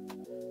time,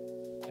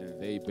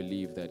 and they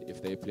believe that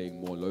if they're playing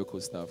more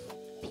local stuff,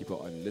 people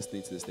aren't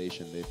listening to the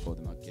station. Therefore,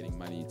 they're not getting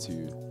money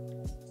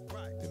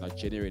they're not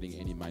generating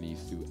any money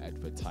through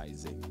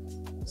advertising.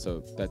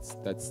 So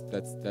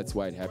that's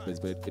why it happens.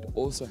 But it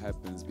also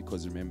happens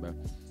because remember,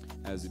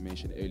 as we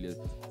mentioned earlier,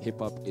 hip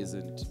hop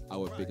isn't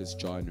our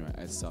biggest genre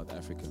as South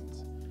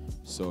Africans.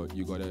 So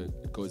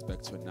it goes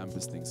back to a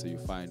numbers thing. So you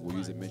find, we'll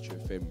use a Metro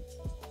FM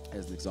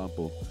as an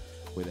example,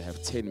 where they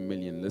have 10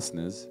 million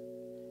listeners,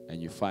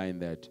 and you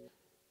find that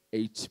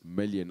 8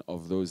 million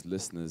of those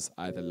listeners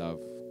either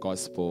love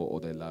gospel, or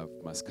they love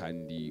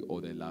Maskandi, or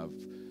they love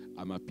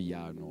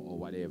Amapiano, or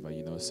whatever,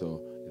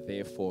 So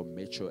therefore,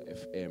 Metro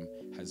FM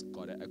has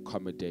got to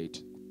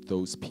accommodate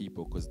those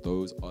people, because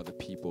those are the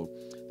people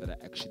that are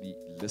actually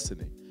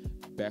listening.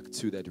 Back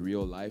to that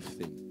real life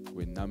thing,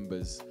 where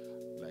numbers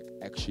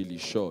actually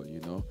show,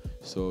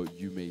 So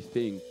you may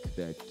think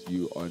that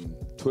you on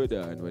Twitter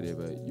and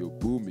whatever, you're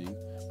booming,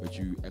 but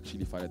you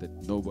actually find out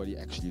that nobody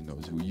actually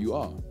knows who you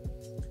are.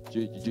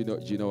 Do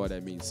you know what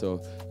I mean?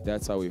 So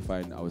that's how we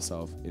find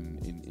ourselves in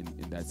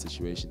that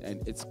situation.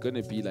 And it's going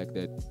to be like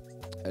that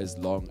as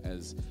long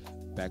as,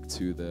 back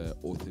to the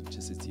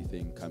authenticity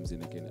thing comes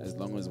in again, as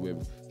long as we're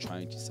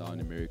trying to sound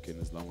American,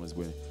 as long as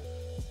we're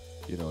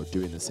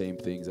doing the same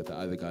things that the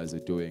other guys are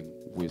doing,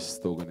 we're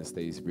still going to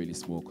stay really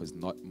small, because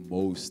not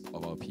most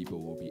of our people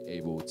will be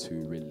able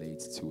to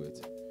relate to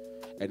it.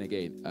 And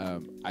again,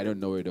 I don't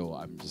know it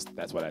all.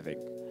 That's what I think.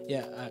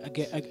 Yeah,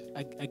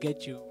 I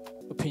get your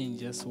opinion,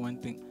 just one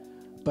thing.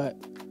 But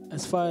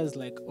as far as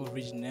like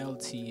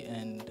originality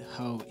and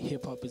how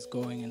hip hop is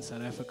going in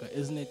South Africa,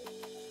 isn't it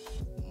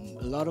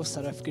a lot of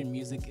South African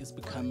music is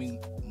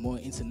becoming more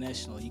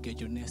international? You get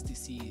your Nasty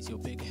C's, your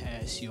Big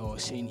Hash, your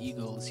Shane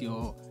Eagles,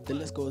 the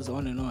list goes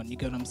on and on. You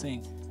get what I'm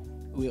saying?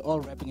 We're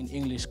all rapping in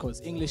English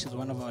because English is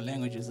one of our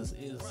languages.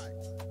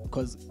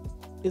 Because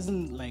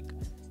isn't like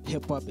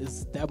hip hop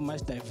is that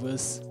much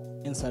diverse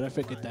in South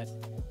Africa that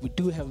we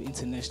do have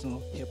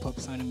international hip hop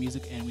sounding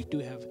music, and we do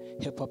have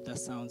hip hop that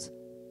sounds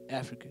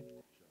African.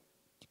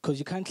 Because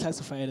you can't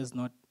classify it as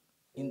not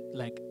in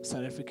like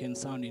South African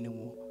sound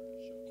anymore.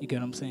 You get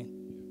what I'm saying?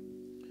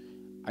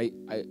 I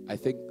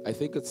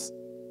think it's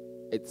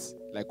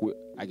like,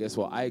 I guess,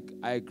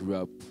 I grew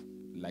up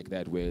like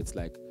that, where it's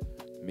like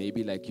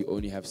maybe like you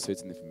only have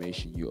certain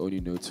information, you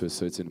only know to a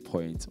certain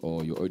point,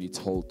 or you're only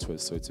told to a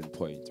certain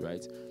point,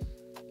 right?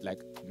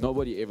 Like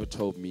nobody ever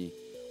told me,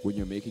 when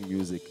you're making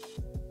music,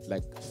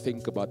 like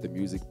think about the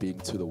music being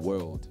to the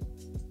world.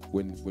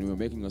 When we were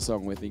making a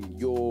song, we're thinking,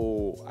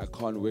 yo, I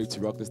can't wait to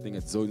rock this thing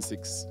at Zone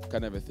 6,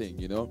 kind of a thing,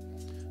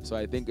 So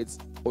I think it's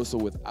also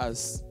with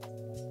us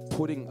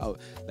putting out,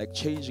 like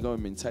changing our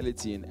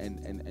mentality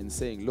and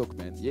saying, look,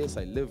 man, yes,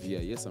 I live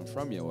here, yes, I'm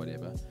from here,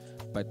 whatever,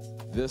 but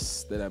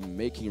this that I'm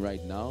making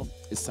right now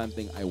is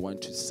something I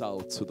want to sell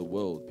to the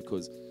world.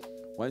 Because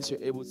once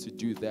you're able to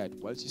do that,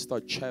 once you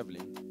start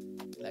traveling,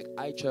 like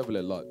I travel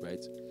a lot,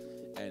 right?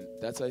 And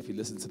that's why if you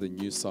listen to the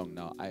new song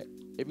now,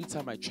 every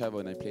time I travel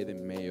and I play the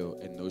Mayo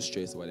and No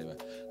Stress or whatever,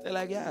 they're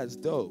like, yeah, it's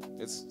dope,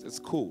 it's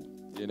cool,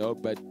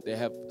 but they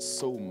have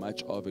so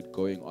much of it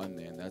going on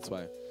there. And that's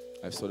why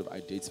I've sort of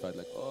identified,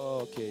 like,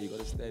 oh, okay, you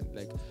gotta stand,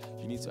 like,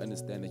 you need to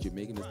understand that you're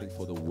making this thing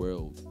for the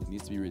world. It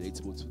needs to be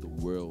relatable to the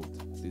world.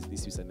 There needs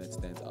to be something that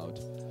stands out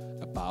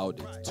about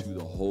it to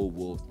the whole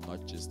world,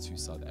 not just to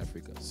South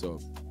Africa. So,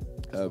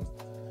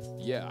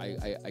 yeah,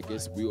 I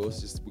guess we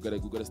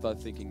gotta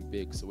start thinking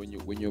big. So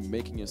when you're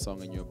making a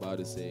song and you're about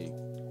to say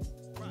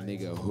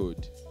nigga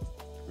hood,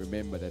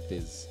 remember that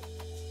there's,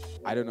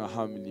 I don't know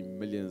how many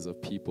millions of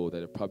people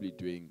that are probably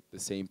doing the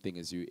same thing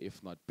as you,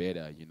 if not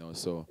better,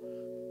 So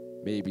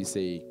maybe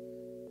say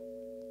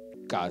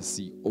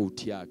Kasi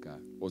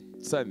Otiaka or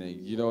something,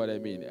 you know what I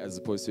mean, as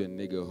opposed to a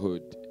nigga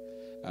hood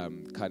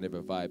kind of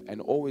a vibe. And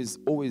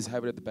always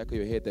have it at the back of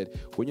your head that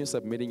when you're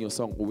submitting your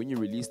song, or when you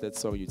release that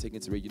song, you're taking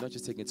it to radio, you're not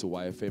just taking it to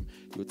YFM,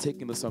 you're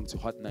taking the song to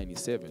Hot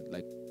 97.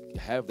 Like,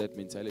 have that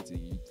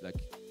mentality, like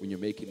when you're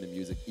making the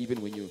music,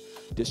 even when you're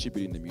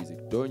distributing the music.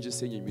 Don't just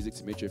send your music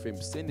to Metro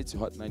FM, send it to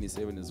Hot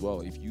 97 as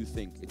well if you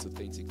think it's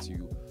authentic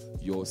to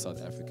your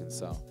South African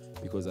sound.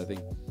 Because I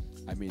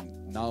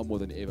mean, now more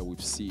than ever,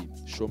 we've seen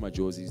Shoma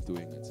Josie's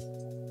doing it,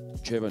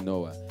 Trevor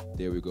Noah,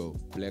 there we go,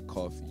 Black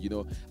Coffee.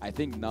 I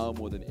think now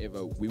more than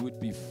ever, we would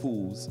be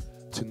fools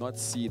to not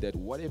see that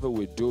whatever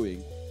we're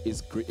doing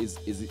is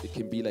it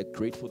can be like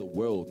great for the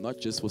world, not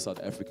just for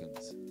South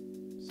Africans.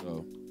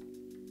 So,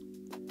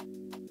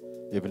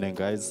 evening,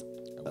 guys.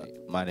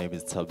 My name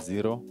is Tab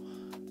Zero.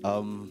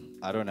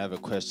 I don't have a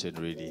question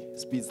really.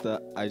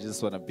 Speedsta, I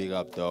just want to big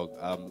up, dog.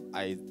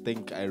 I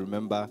think I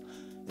remember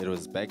it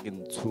was back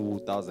in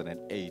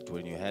 2008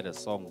 when you had a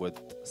song with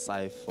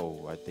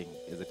Cypho, I think.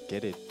 Is it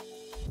Get It?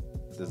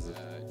 This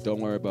is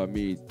Don't Worry About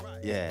Me,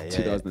 yeah,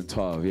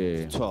 2012,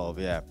 yeah. 12,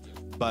 yeah.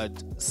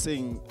 But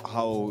seeing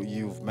how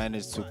you've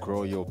managed to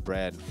grow your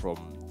brand from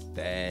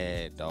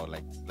there, dog,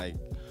 like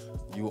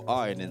you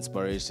are an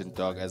inspiration,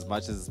 dog. As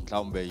much as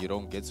Mhlawumbe, you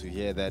don't get to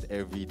hear that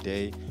every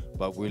day,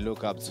 but we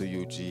look up to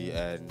you, G,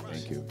 and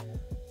Thank you.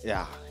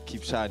 yeah,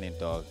 keep shining,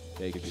 dog.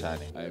 Thank keep you.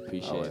 shining. I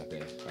appreciate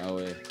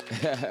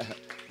that.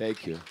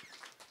 Thank you.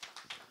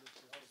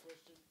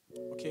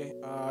 Okay,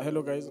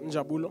 hello guys,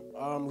 Njabulo.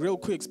 Real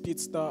quick,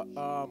 Speedsta,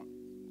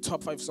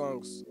 top 5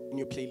 songs in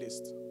your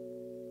playlist.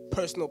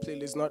 Personal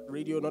playlist, not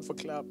radio, not for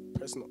club,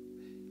 personal.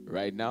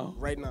 Right now?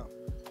 Right now.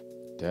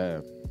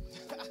 Damn.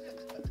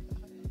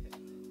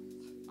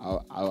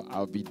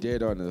 I'll be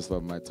dead honest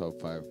on my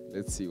top 5.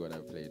 Let's see what I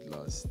played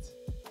last.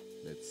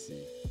 Let's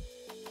see.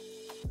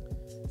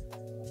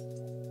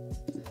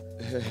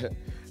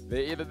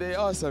 They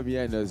are some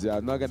yanders, yeah,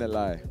 I'm not gonna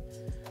lie.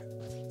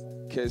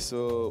 Okay,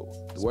 so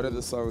one of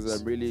the songs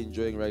that I'm really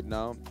enjoying right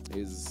now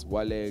is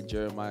Wale and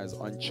Jeremiah's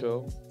On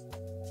Chill.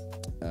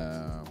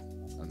 I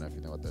don't know if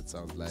you know what that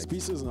sounds like.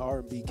 Speedsta's an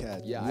R&B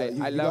cat. Yeah,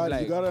 I love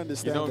like, you gotta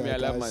understand. you know me, that, I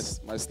love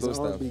guys. my He's slow an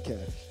stuff. R&B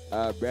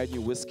cat. Brand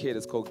new Wizkid,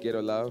 it's called Ghetto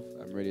Love.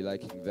 I'm really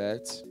liking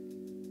that.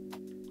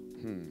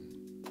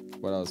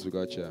 What else we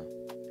got here?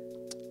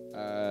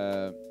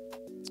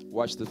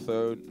 Watch the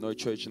Throne, No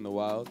Church in the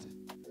Wild.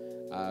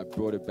 I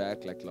brought it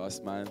back like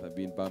last month. I've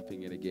been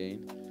bumping it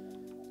again.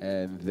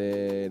 And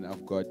then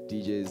I've got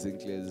DJ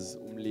Zinkler's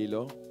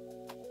Umlilo.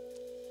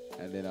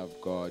 And then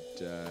I've got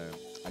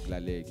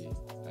Aglalegi,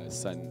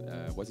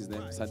 what's his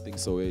name? Something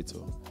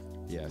Soweto.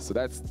 Yeah, so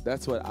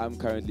that's what I'm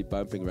currently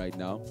bumping right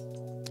now.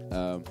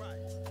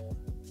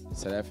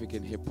 South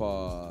African hip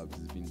hop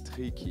has been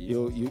tricky.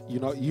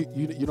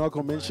 You're not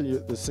gonna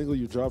mention the single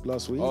you dropped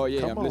last week? Oh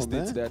yeah, Come I'm on, listening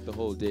man. to that the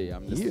whole day.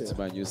 I'm listening to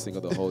my new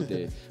single the whole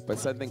day. But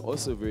something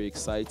also very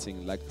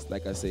exciting, like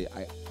I say,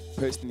 I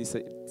personally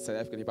say South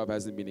African hip hop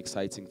hasn't been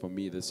exciting for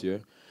me this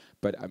year,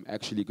 but I'm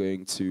actually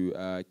going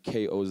to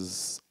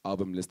KO's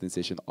album listening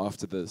session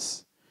after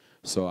this.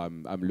 So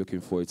I'm looking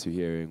forward to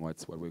hearing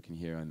what we can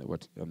hear and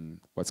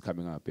what's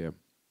coming up. Yeah.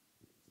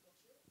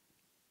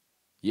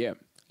 Yeah.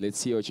 Let's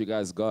see what you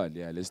guys got.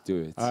 Yeah, let's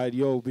do it. All right,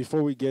 yo,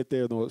 before we get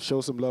there, though, show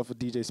some love for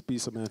DJ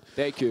Speedsta, man.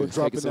 Thank you. For Thank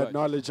dropping you so that much.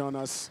 knowledge on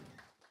us.